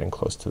think you're getting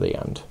close to the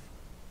end.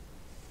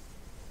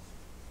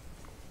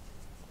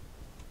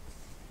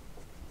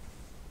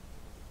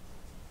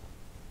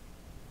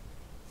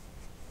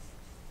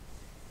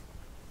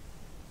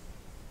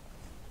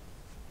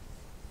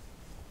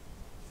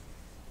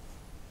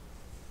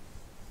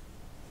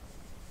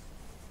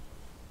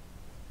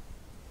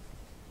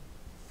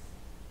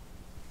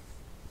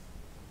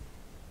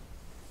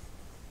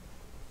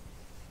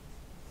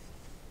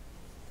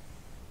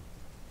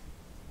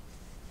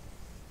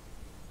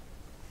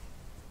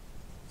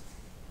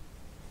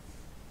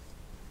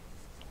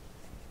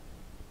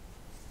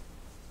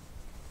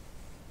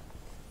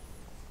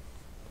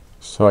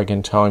 So I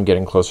can tell I'm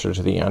getting closer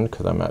to the end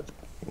because I'm at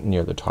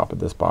near the top of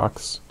this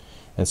box,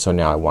 and so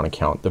now I want to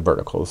count the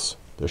verticals.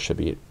 There should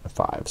be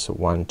 5. So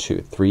 1,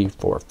 2, 3,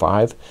 4,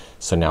 5.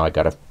 So now I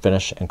gotta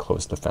finish and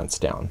close the fence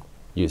down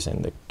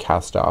using the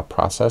cast off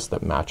process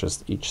that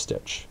matches each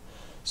stitch.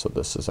 So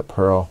this is a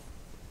purl,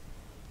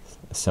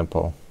 a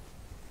simple,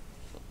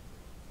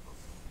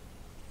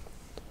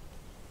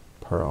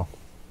 purl,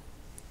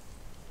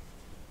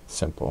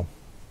 simple,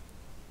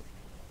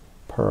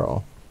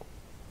 purl,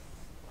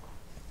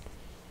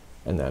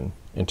 and then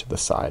into the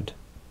side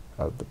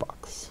of the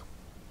box.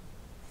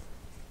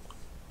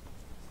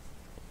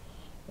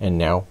 And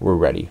now we're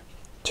ready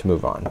to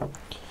move on.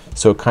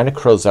 So it kind of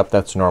curls up,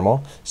 that's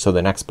normal. So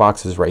the next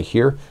box is right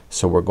here.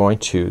 So we're going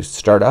to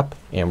start up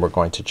and we're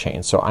going to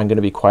chain. So I'm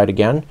gonna be quiet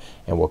again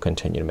and we'll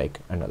continue to make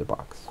another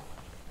box.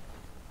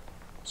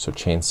 So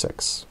chain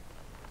 6.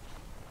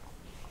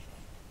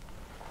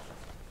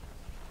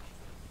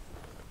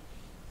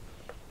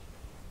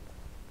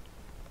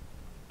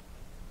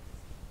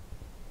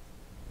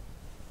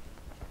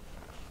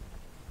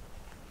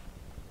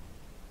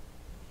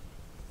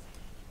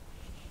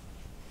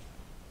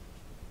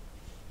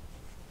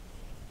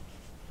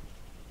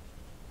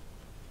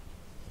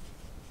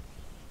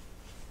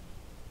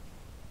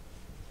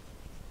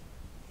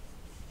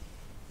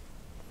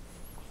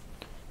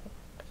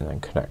 And then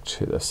connect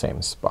to the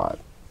same spot.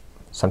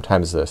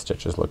 Sometimes the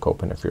stitches look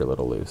open if you're a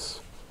little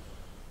loose,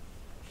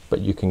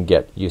 but you can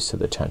get used to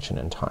the tension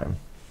in time.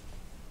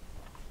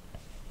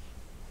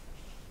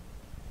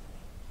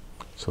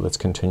 So let's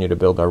continue to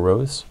build our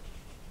rows.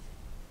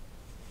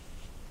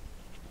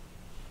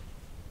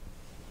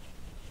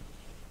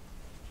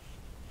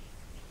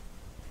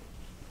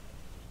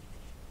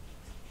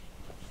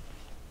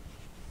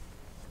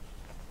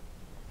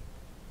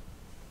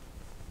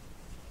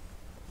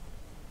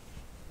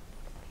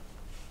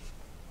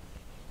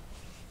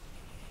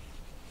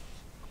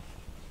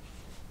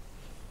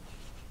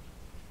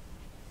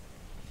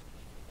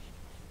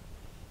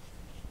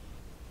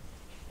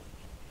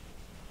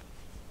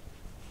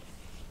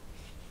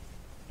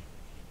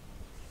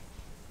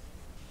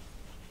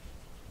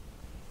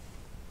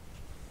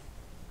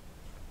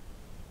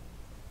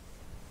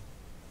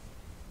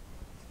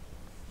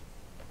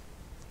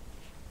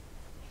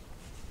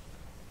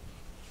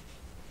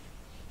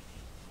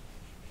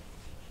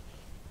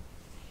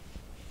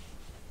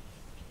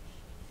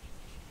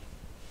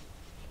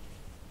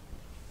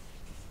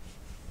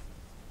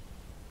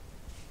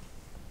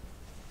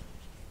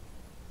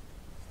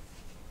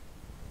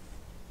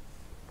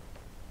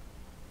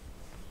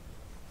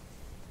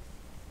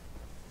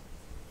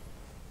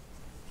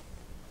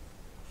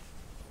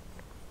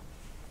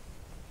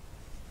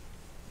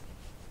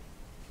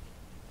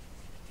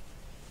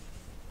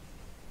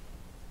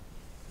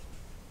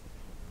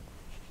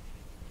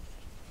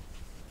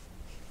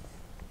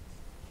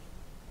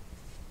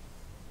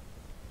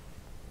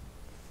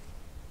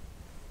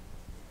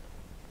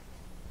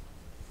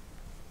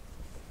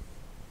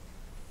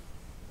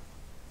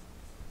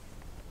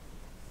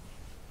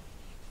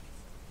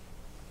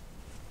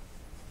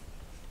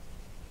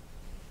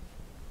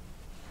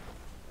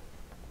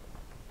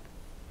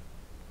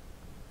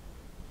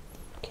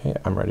 Okay,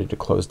 I'm ready to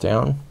close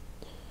down.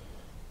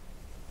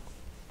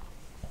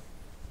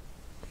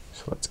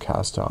 So let's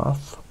cast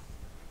off.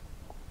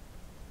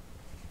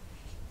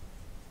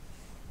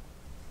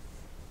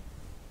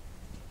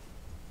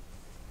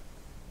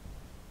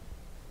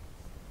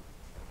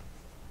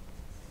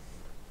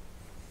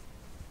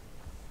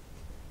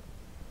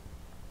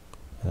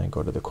 And then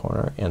go to the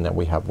corner, and then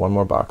we have one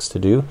more box to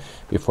do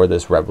before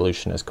this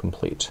revolution is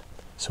complete.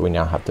 So we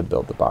now have to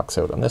build the box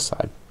out on this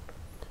side.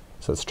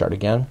 So let's start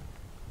again.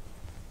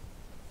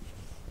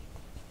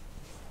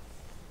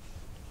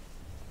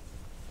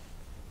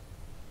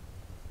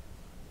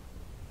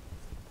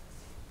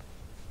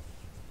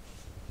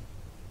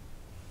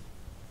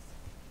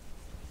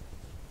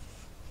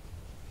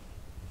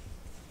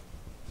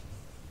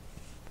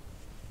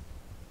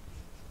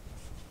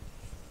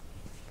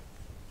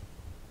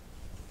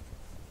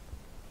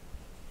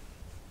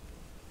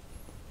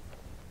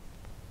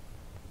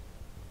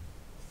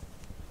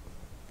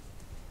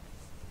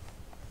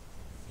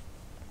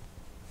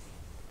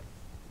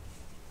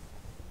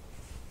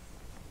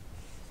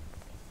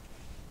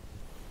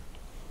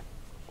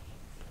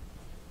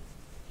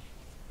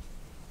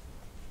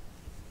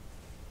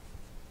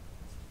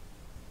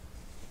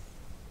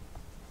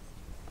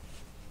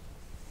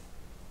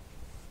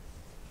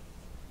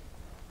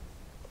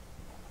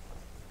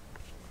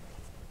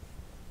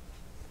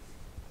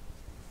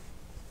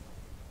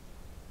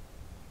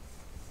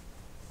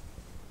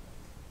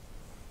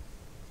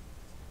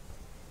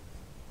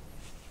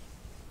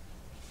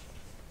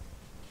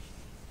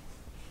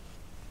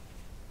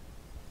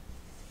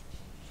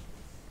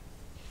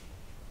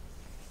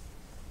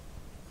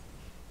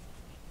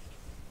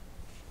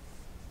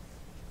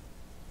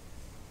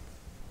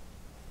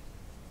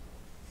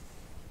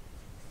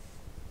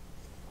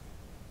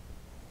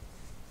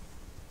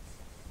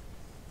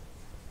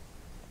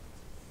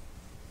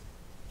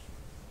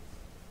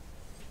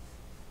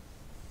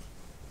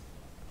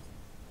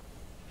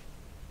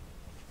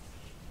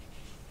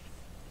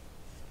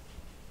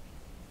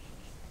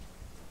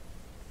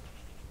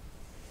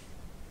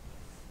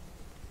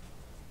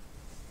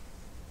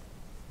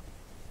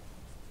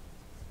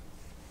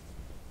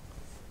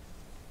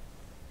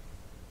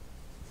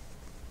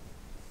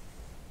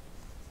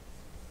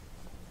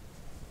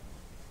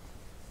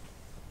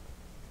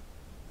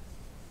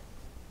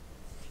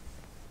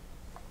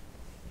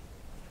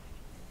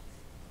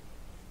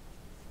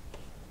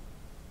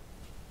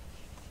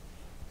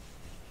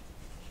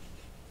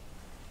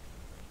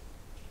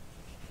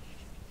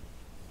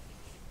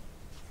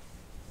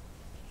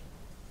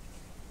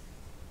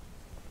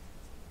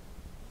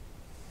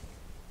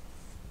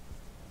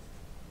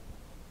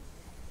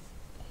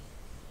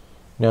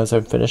 Now as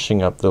I'm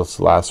finishing up this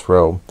last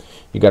row,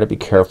 you gotta be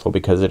careful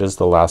because it is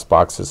the last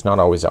box. It's not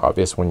always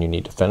obvious when you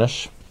need to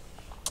finish.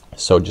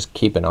 So just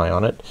keep an eye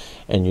on it,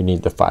 and you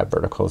need the 5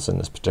 verticals in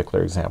this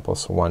particular example.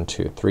 So 1,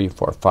 2, 3,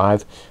 4,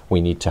 5. We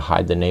need to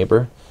hide the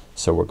neighbor,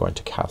 so we're going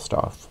to cast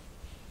off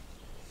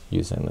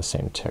using the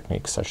same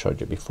techniques I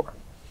showed you before.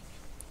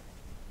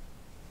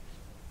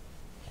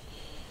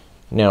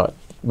 Now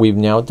we've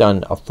now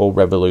done a full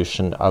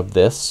revolution of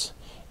this,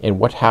 and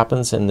what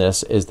happens in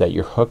this is that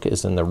your hook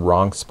is in the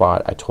wrong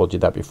spot. I told you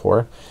that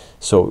before.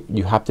 So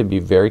you have to be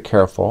very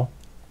careful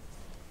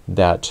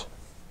that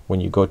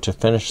when you go to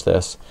finish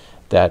this,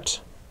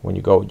 that when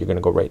you go, you're gonna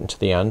go right into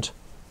the end,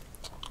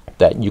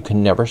 that you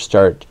can never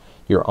start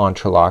your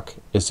entrelac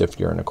as if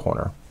you're in a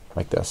corner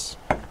like this.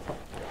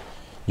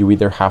 You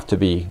either have to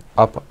be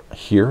up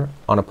here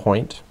on a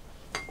point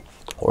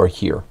or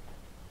here.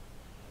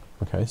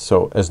 Okay,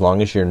 so as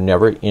long as you're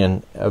never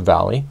in a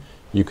valley,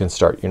 you can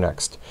start your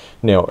next.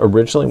 Now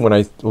originally when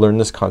I learned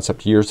this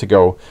concept years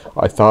ago,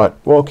 I thought,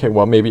 well, okay,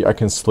 well maybe I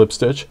can slip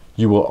stitch.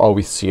 You will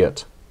always see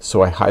it.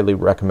 So I highly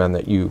recommend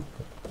that you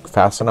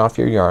fasten off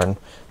your yarn,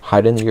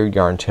 hide in your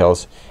yarn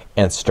tails,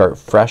 and start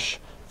fresh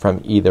from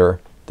either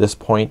this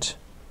point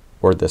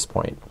or this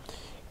point.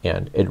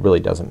 And it really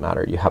doesn't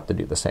matter. You have to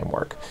do the same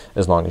work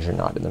as long as you're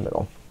not in the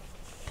middle.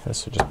 Okay,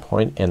 so just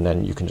point, and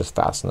then you can just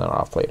fasten that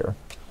off later.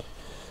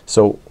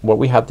 So what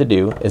we have to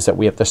do is that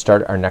we have to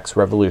start our next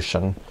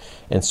revolution,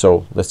 and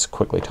so let's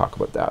quickly talk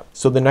about that.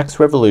 So the next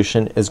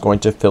revolution is going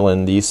to fill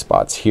in these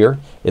spots here.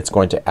 It's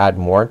going to add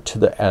more to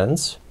the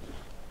ends.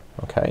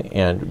 Okay,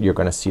 and you're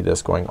gonna see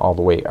this going all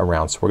the way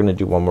around. So we're gonna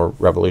do one more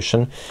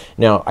revolution.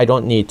 Now I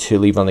don't need to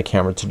leave on the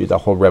camera to do the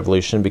whole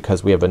revolution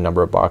because we have a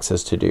number of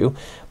boxes to do,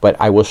 but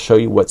I will show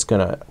you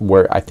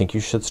where I think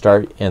you should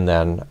start, and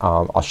then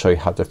I'll show you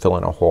how to fill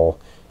in a hole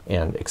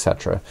and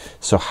etc.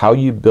 So how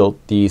you built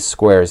these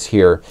squares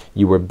here,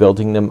 you were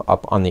building them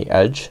up on the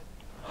edge.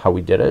 How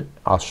we did it,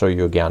 I'll show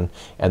you again,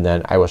 and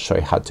then I will show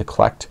you how to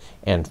collect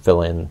and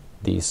fill in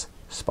these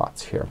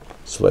spots here.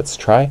 So let's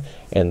try,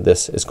 and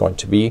this is going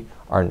to be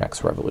our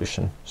next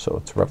revolution. So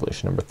it's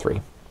revolution number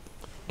 3.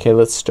 Okay,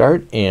 let's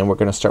start, and we're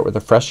gonna start with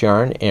a fresh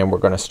yarn, and we're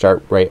gonna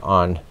start right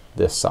on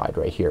this side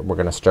right here. We're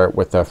gonna start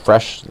with a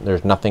fresh,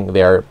 there's nothing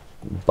there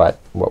but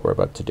what we're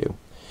about to do.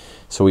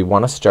 So we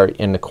wanna start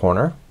in the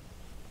corner,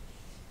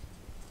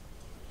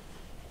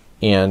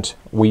 and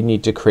we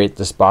need to create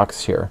this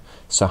box here.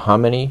 So how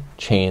many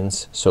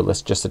chains, so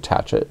let's just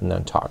attach it and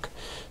then talk.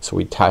 So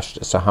we attached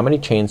it. So how many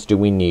chains do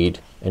we need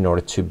in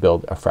order to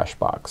build a fresh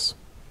box?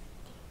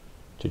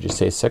 Did you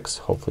say 6?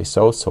 Hopefully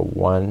so. So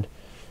 1,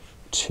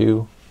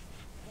 2,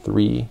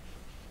 3,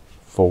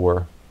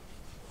 4,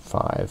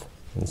 5,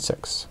 and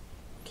 6.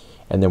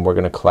 And then we're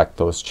gonna collect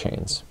those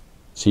chains.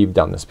 So you've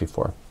done this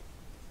before.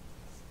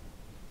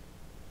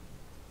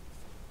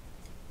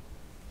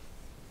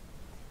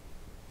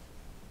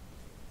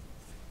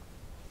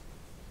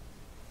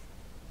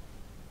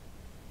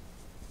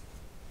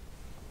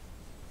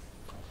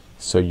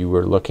 So you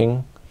were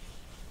looking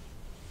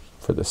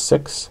for the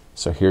 6.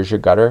 So here's your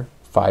gutter,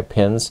 5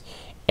 pins,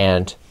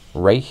 and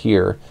right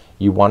here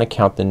you want to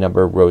count the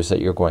number of rows that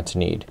you're going to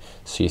need.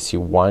 So you see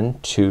 1,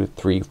 2,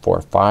 3,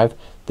 4, 5.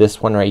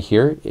 This one right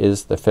here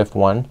is the 5th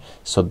one,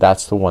 so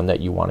that's the one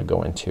that you want to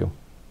go into.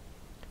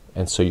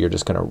 And so you're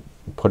just gonna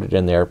put it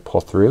in there,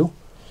 pull through,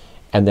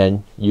 and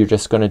then you're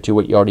just gonna do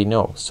what you already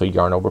know. So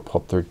yarn over,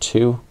 pull through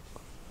 2,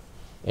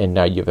 and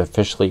now you've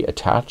officially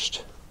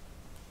attached,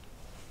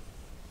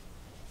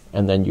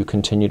 and then you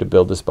continue to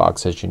build this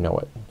box as you know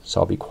it.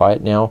 So I'll be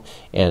quiet now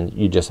and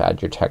you just add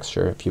your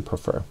texture if you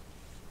prefer.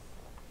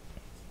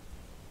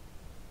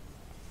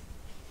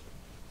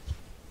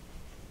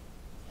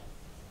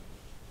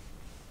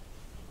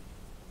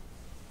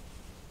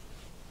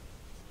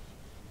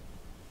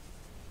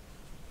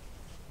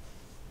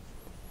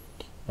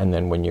 And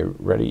then when you're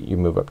ready you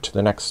move up to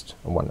the next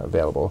one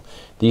available.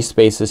 These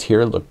spaces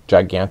here look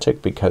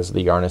gigantic because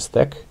the yarn is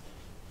thick,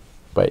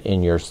 but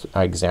in your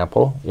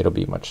example it'll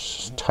be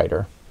much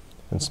tighter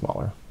and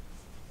smaller.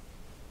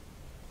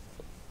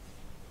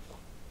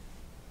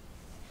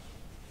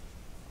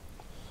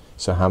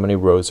 So how many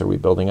rows are we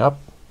building up?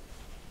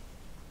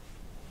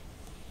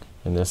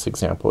 In this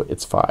example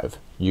it's 5.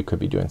 You could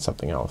be doing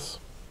something else.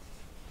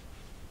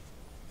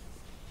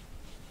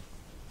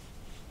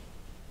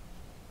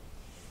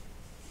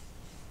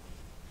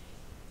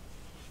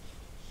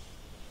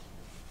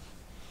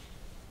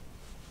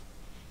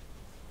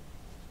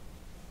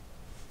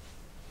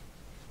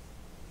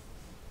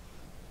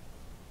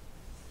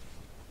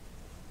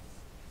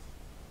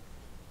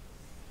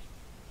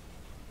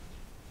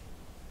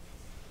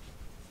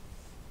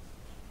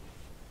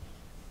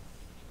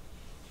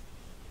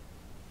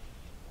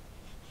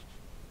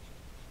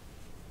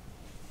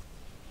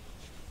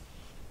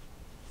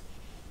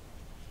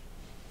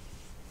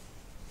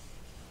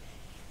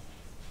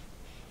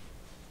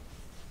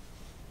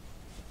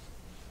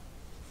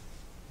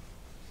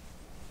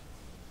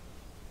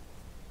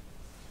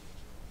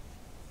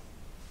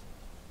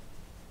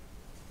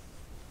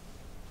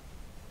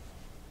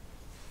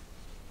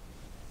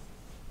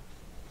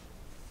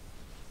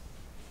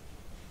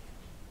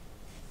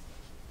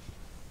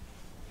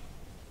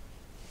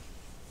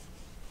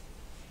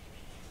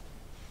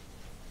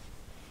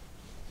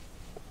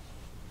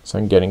 So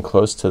I'm getting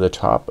close to the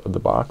top of the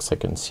box. I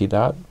can see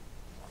that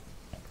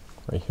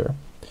right here.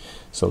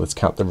 So let's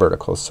count the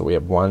verticals. So we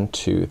have 1,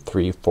 2,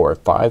 3, 4,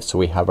 5. So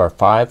we have our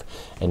 5,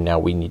 and now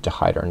we need to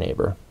hide our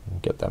neighbor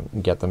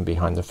and get them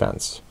behind the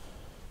fence.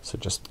 So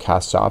just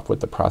cast off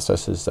with the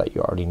processes that you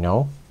already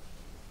know.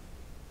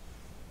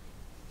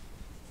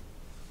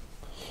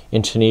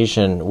 In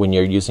Tunisian, when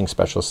you're using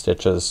special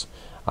stitches,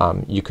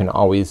 you can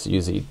always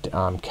use the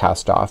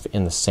cast off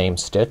in the same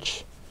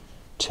stitch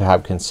to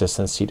have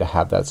consistency, to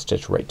have that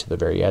stitch right to the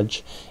very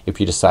edge. If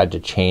you decide to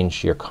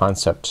change your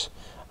concept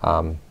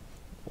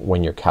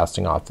when you're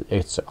casting off,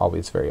 it's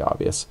always very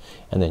obvious,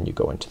 and then you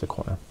go into the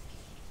corner.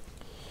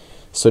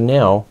 So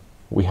now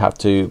we have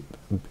to,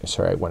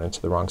 sorry I went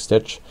into the wrong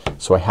stitch,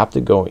 so I have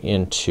to go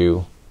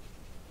into,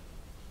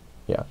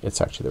 yeah it's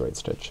actually the right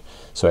stitch.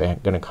 So I'm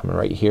gonna come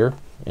right here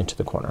into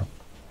the corner.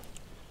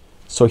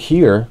 So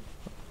here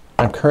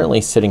I'm currently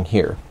sitting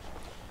here,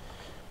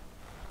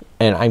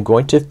 and I'm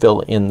going to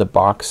fill in the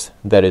box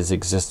that is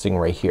existing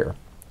right here.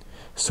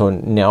 So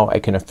now I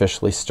can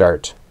officially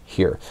start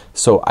here.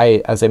 So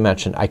as I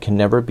mentioned, I can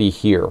never be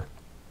here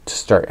to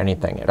start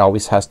anything. It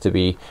always has to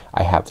be,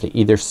 I have to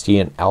either see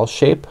an L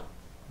shape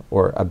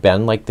or a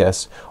bend like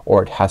this,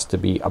 or it has to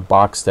be a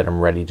box that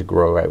I'm ready to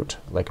grow out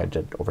like I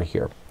did over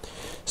here.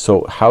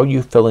 So how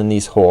you fill in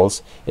these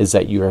holes is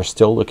that you are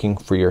still looking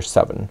for your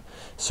 7.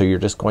 So you're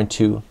just going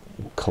to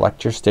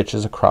collect your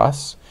stitches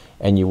across,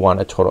 and you want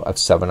a total of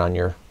 7 on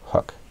your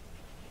hook.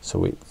 So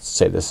we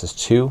say this is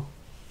 2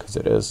 because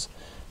it is,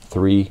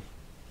 3,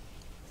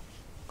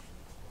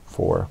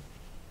 4,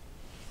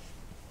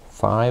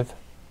 5,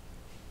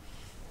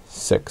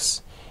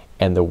 6,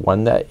 and the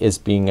one that is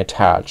being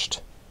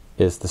attached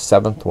is the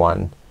 7th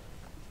one,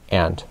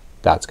 and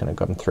that's gonna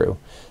come through.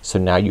 So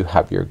now you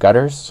have your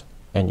gutters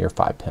and your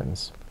 5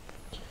 pins.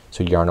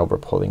 So yarn over,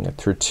 pulling it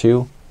through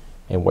 2,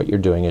 and what you're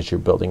doing is you're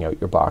building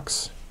out your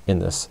box in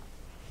this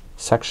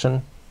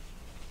section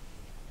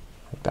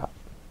like that.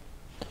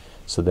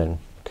 So then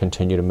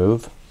continue to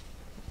move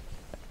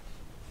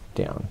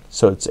down.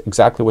 So it's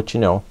exactly what you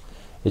know.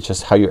 It's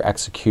just how your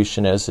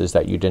execution is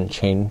that you didn't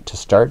chain to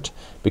start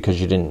because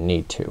you didn't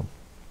need to.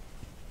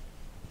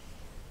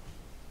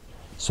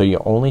 So you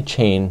only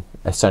chain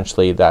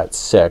essentially that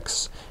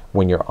 6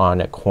 when you're on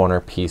a corner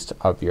piece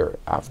of your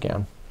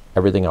afghan.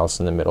 Everything else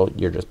in the middle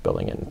you're just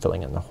building it and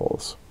filling in the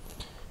holes.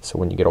 So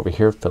when you get over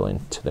here, fill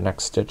into the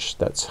next stitch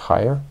that's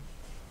higher,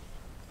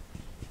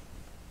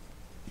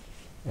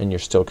 and you're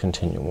still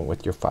continuing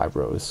with your 5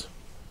 rows.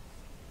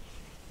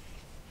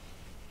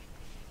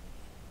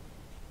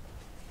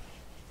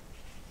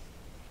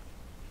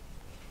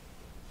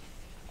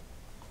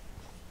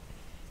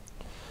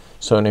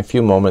 So in a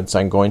few moments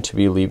I'm going to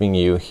be leaving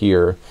you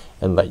here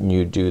and letting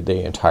you do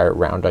the entire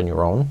round on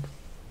your own.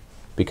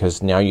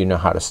 because now you know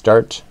how to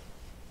start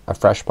a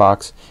fresh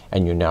box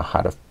and you know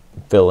how to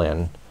fill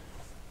in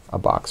a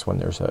box when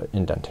there's an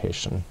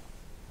indentation.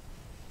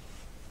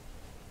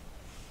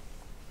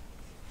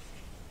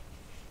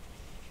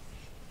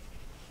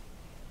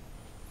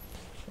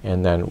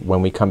 And then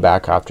when we come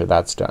back after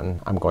that's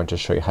done, I'm going to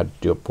show you how to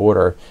do a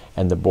border,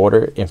 and the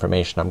border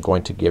information I'm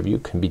going to give you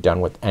can be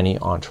done with any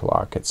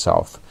entrelac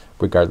itself,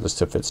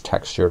 regardless if it's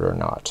textured or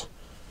not.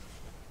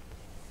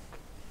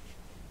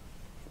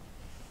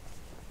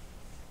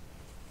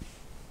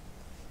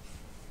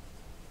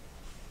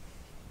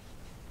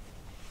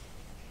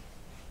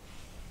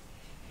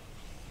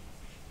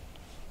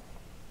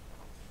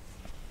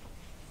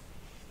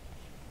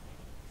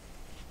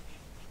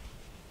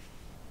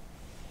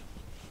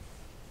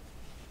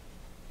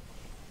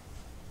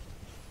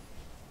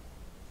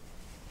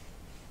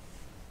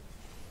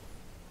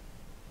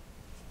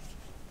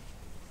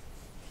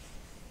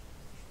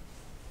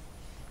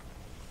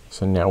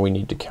 So now we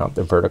need to count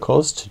the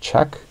verticals to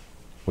check.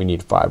 We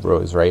need 5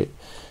 rows, right?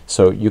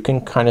 So you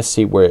can kind of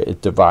see where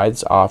it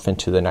divides off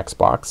into the next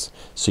box,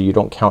 so you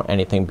don't count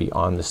anything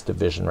beyond this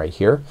division right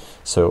here.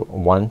 So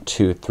 1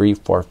 2 3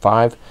 4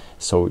 5.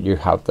 So you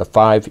have the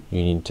 5.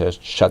 You need to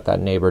shut that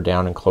neighbor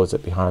down and close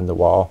it behind the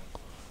wall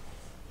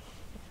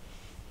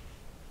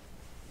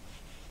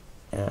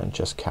and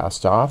just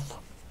cast off.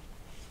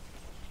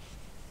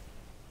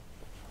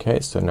 Okay,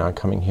 so now I'm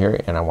coming here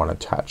and I want to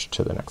attach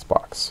to the next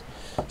box.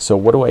 So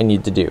what do I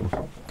need to do?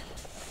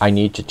 I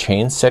need to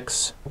chain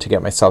 6 to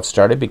get myself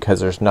started because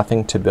there's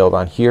nothing to build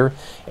on here,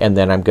 and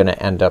then I'm gonna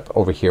end up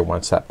over here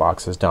once that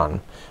box is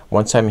done.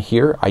 Once I'm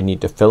here, I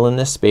need to fill in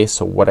this space.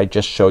 So what I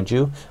just showed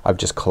you of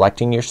just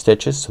collecting your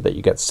stitches so that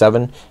you get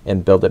 7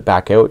 and build it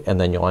back out, and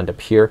then you'll end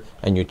up here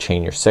and you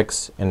chain your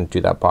 6 and do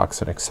that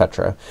box and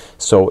etc.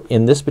 So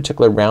in this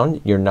particular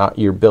round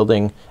you're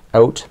building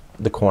out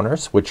the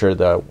corners, which are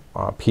the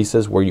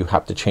pieces where you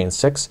have to chain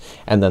 6,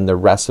 and then the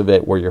rest of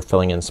it where you're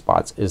filling in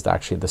spots is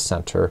actually the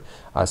center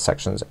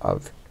sections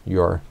of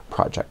your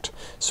project.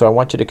 So I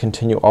want you to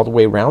continue all the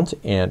way around,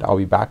 and I'll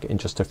be back in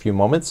just a few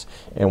moments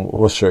and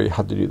we'll show you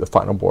how to do the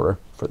final border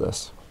for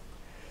this.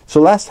 So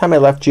last time I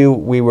left you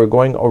we were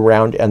going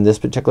around in this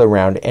particular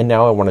round, and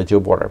now I want to do a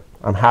border.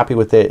 I'm happy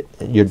with it.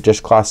 Your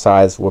dishcloth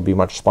size will be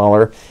much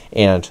smaller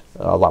and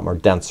a lot more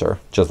denser,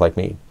 just like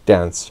me,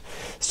 dense.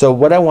 So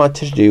what I want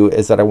to do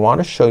is that I want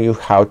to show you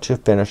how to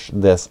finish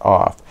this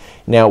off.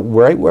 Now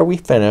right where we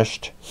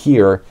finished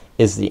here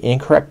is the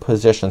incorrect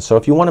position. So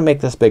if you want to make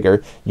this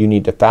bigger, you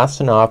need to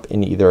fasten off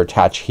and either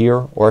attach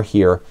here or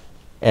here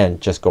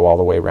and just go all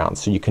the way around.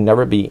 So you can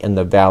never be in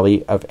the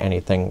valley of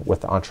anything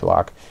with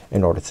Entrelac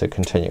in order to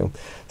continue.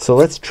 So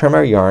let's trim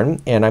our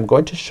yarn, and I'm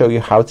going to show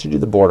you how to do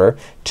the border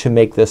to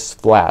make this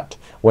flat.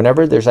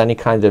 Whenever there's any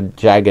kind of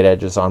jagged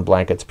edges on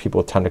blankets,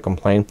 people tend to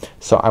complain.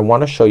 So I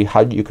want to show you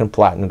how you can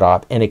flatten it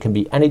off, and it can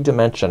be any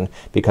dimension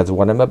because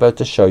what I'm about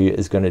to show you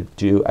is going to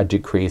do a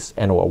decrease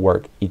and it will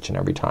work each and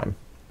every time.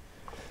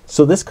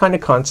 So this kind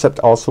of concept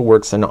also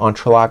works in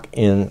Entrelac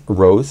in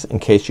rows in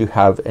case you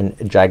have a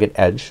jagged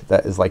edge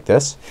that is like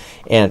this.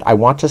 And I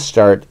want to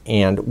start,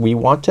 and we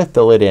want to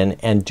fill it in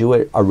and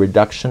do a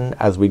reduction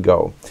as we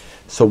go.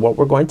 So what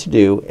we're going to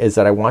do is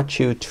that I want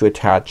you to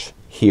attach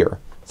here.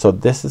 So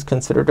this is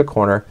considered a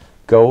corner.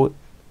 Go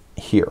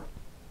here.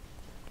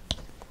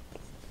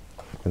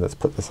 And let's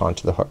put this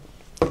onto the hook.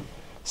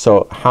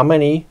 So how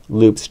many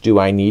loops do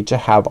I need to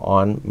have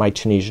on my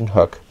Tunisian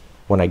hook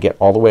when I get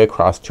all the way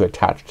across to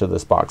attach to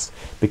this box?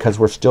 Because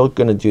we're still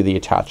gonna do the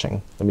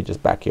attaching. Let me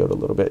just back you out a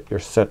little bit. You're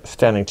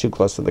standing too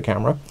close to the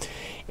camera.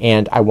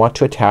 And I want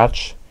to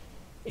attach,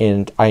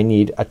 and I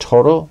need a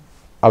total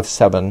of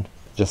 7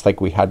 just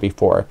like we had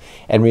before.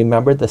 And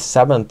remember, the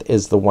 7th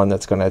is the one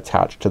that's gonna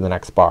attach to the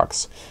next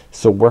box.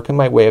 So working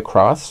my way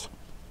across,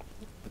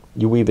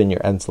 you weave in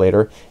your ends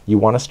later, you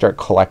want to start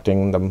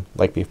collecting them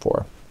like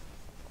before.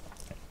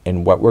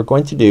 And what we're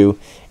going to do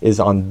is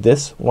on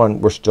this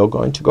one we're still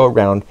going to go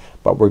around,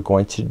 but we're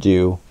going to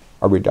do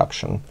a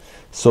reduction.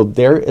 So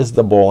there is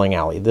the bowling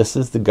alley. This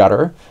is the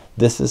gutter.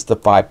 This is the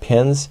 5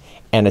 pins,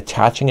 and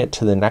attaching it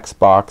to the next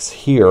box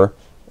here,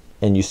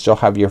 and you still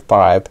have your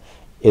 5,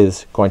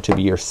 is going to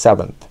be your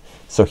 7th.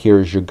 So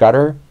here's your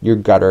gutter,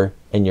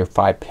 and your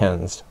 5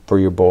 pins for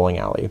your bowling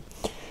alley.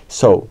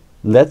 So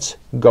let's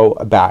go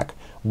back.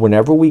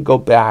 Whenever we go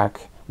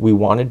back, we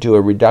want to do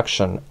a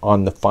reduction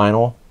on the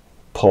final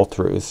pull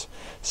throughs.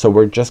 So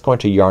we're just going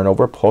to yarn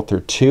over, pull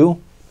through 2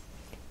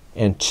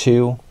 and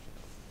 2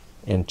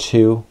 and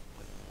 2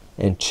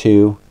 and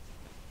 2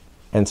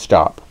 and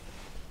stop.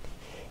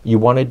 You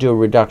want to do a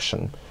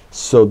reduction.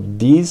 So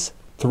these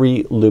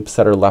 3 loops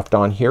that are left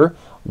on here,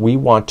 we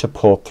want to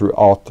pull through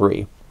all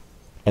 3,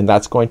 and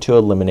that's going to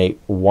eliminate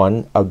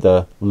one of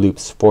the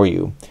loops for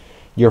you.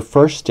 Your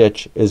first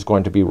stitch is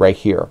going to be right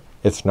here.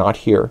 It's not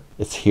here,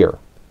 it's here.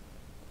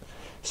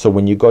 So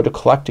when you go to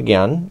collect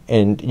again,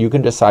 and you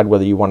can decide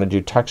whether you want to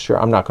do texture,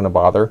 I'm not going to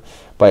bother,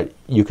 but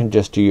you can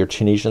just do your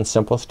Tunisian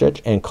simple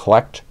stitch and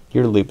collect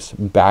your loops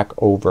back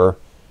over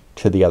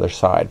to the other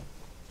side.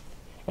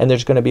 and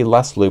there's gonna be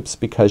less loops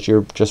because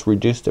you've just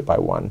reduced it by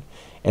 1.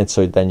 And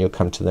so then you'll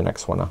come to the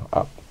next one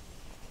up.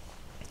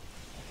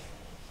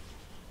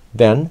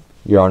 Then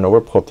yarn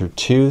over, pull through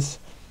 2s,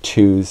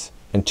 2s,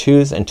 and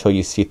 2s until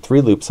you see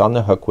 3 loops on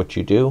the hook, which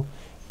you do.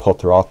 Pull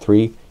through all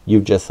 3.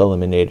 You've just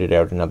eliminated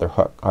out another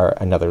hook or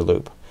another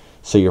loop.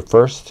 So your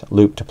first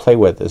loop to play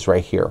with is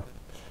right here.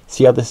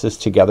 See how this is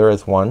together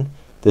as one?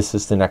 This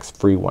is the next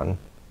free one.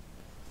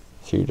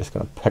 So you're just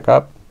gonna pick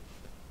up,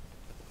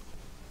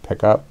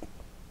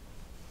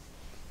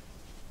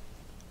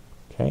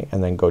 okay,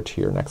 and then go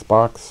to your next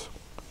box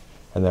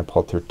and then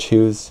pull through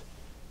 2s,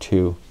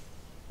 2,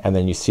 and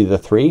then you see the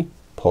 3,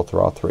 pull through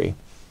all 3.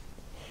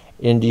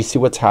 And do you see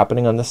what's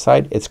happening on this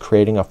side? It's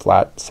creating a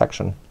flat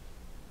section.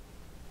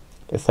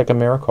 It's like a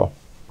miracle.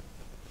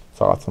 It's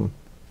awesome.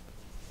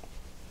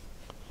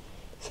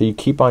 So you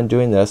keep on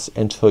doing this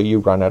until you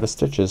run out of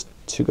stitches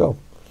to go.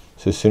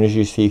 So as soon as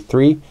you see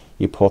 3,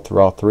 you pull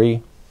through all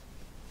 3,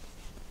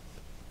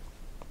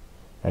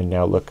 and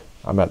now look,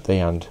 I'm at the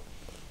end,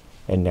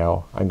 and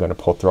now I'm gonna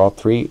pull through all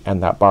 3,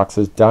 and that box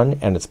is done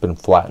and it's been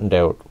flattened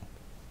out.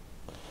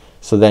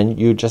 So then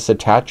you just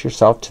attach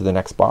yourself to the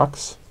next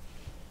box.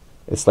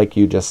 It's like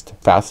you just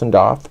fastened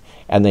off,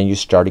 and then you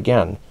start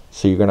again.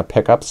 So you're gonna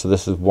pick up, so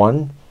this is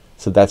 1,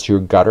 so that's your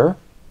gutter,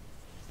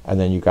 and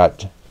then you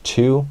got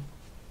 2,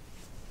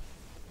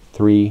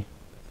 3,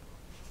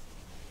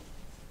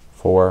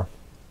 4,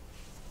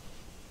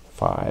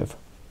 5,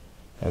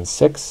 and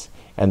 6,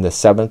 and the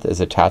 7th is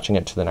attaching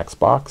it to the next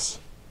box,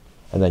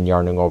 and then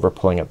yarning over,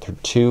 pulling it through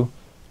 2,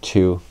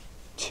 2,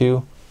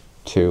 2,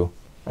 2,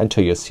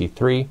 until you see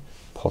 3,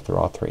 pull through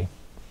all 3.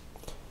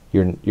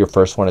 Your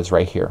first one is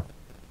right here,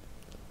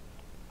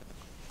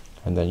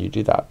 and then you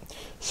do that.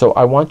 So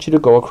I want you to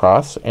go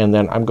across, and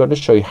then I'm going to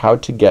show you how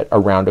to get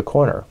around a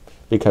corner,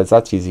 because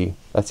that's easy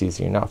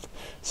enough.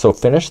 So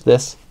finish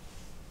this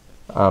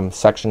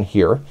section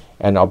here,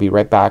 and I'll be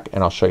right back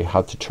and I'll show you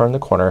how to turn the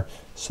corner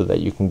so that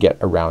you can get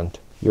around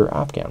your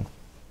afghan.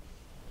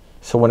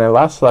 So when I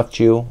last left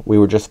you, we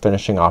were just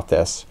finishing off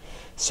this.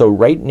 So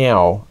right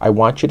now I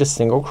want you to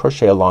single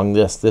crochet along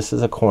this. This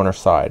is a corner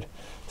side.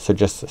 So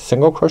just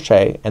single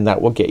crochet, and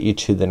that will get you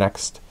to the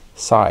next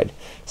side.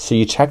 So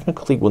you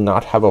technically will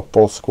not have a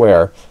full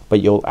square, but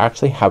you'll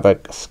actually have a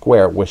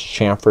square with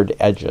chamfered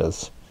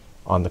edges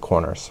on the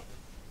corners.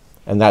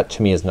 And that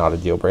to me is not a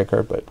deal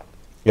breaker, but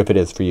if it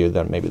is for you,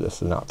 then maybe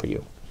this is not for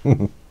you.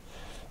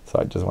 So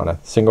I just want to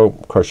single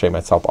crochet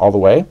myself all the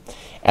way,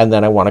 and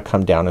then I want to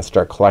come down and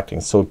start collecting.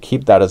 So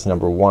keep that as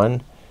number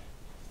 1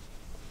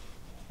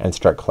 and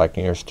start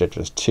collecting your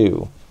stitches.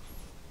 2,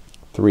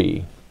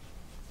 3,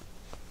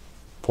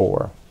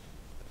 4,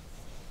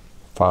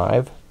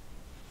 5,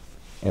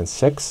 and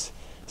 6.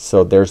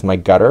 So there's my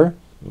gutter,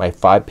 my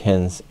 5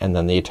 pins, and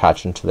then the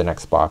attachment to the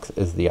next box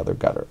is the other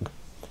gutter.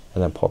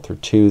 And then pull through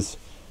 2s,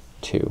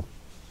 2,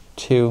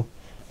 2,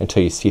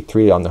 until you see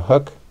 3 on the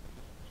hook,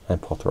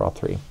 and pull through all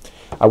 3.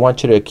 I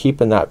want you to keep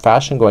in that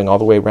fashion going all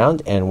the way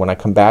around, and when I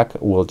come back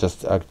we'll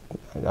just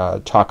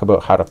talk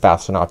about how to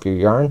fasten off your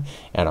yarn,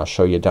 and I'll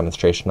show you a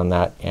demonstration on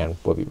that, and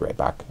we'll be right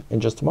back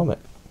in just a moment.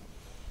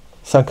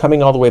 So I'm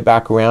coming all the way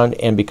back around,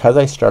 and because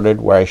I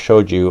started where I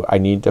showed you, I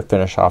need to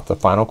finish off the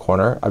final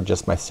corner of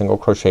just my single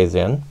crochets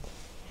in,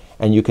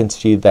 and you can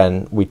see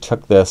then we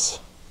took this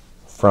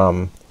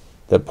from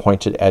the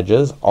pointed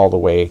edges all the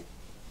way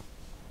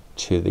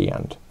to the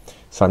end.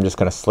 So I'm just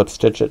gonna slip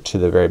stitch it to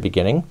the very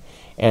beginning,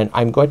 and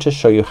I'm going to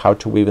show you how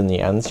to weave in the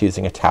ends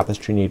using a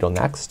tapestry needle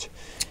next,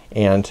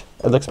 and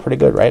it looks pretty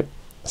good, right?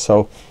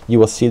 So you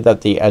will see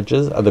that the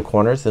edges of the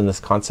corners in this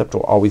concept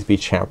will always be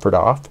chamfered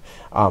off,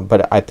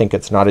 but I think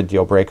it's not a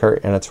deal breaker,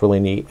 and it's really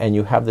neat, and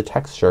you have the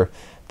texture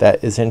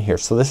that is in here.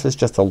 So this is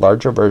just a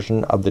larger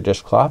version of the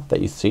dishcloth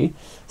that you see.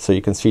 So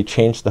you can see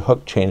change the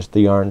hook, change the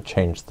yarn,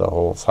 change the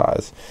whole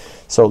size.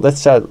 So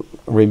let's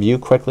review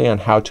quickly on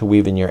how to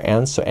weave in your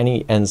ends. So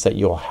any ends that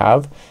you'll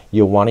have,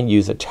 you'll want to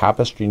use a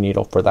tapestry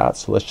needle for that.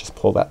 So let's just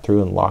pull that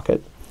through and lock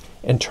it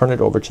and turn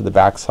it over to the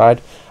back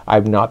side.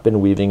 I've not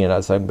been weaving it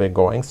as I've been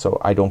going, so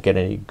I don't get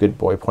any good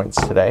boy points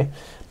today,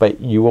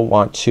 but you will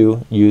want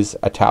to use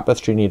a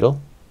tapestry needle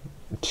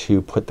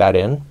to put that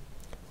in.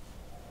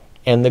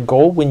 And the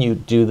goal when you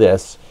do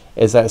this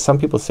is that some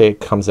people say it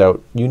comes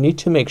out. You need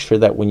to make sure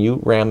that when you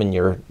ram in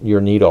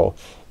your needle,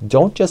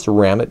 don't just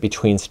ram it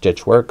between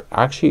stitch work,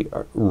 actually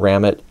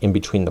ram it in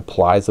between the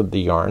plies of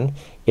the yarn.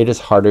 It is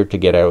harder to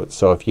get out,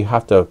 so if you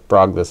have to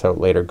frog this out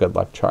later, good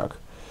luck, Chuck.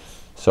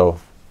 So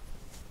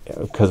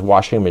because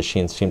washing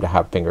machines seem to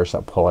have fingers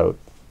that pull out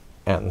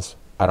ends.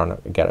 I don't know,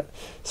 get it.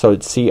 So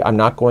see, I'm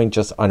not going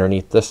just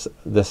underneath this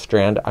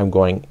strand, I'm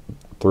going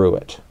through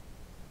it.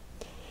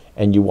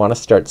 And you want to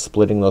start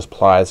splitting those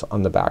plies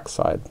on the back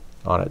side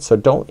on it. So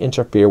don't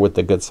interfere with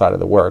the good side of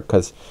the work,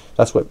 because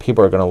that's what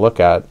people are going to look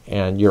at,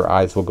 and your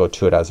eyes will go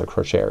to it as a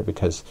crocheter,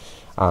 because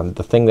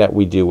the thing that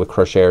we do with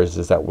crocheters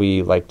is that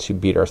we like to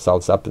beat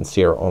ourselves up and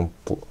see our own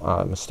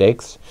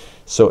mistakes.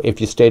 So if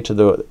you stay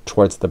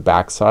towards the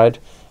back side,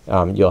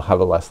 you'll have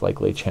a less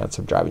likely chance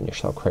of driving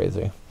yourself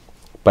crazy,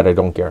 but I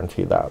don't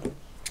guarantee that.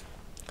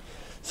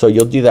 So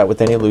you'll do that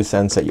with any loose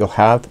ends that you'll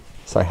have.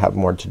 So I have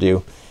more to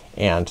do,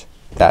 and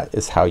that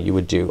is how you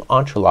would do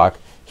entrelac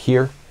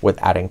here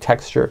with adding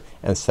texture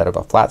instead of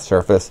a flat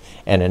surface.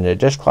 And in a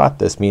dishcloth,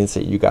 this means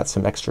that you got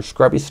some extra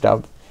scrubby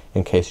stuff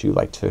in case you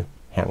like to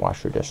hand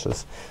wash your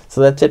dishes.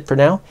 So that's it for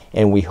now,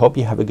 and we hope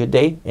you have a good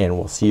day, and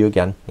we'll see you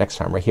again next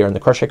time right here in the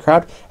Crochet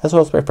Crowd, as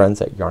well as my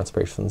friends at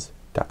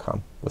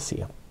yarnspirations.com. We'll see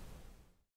you.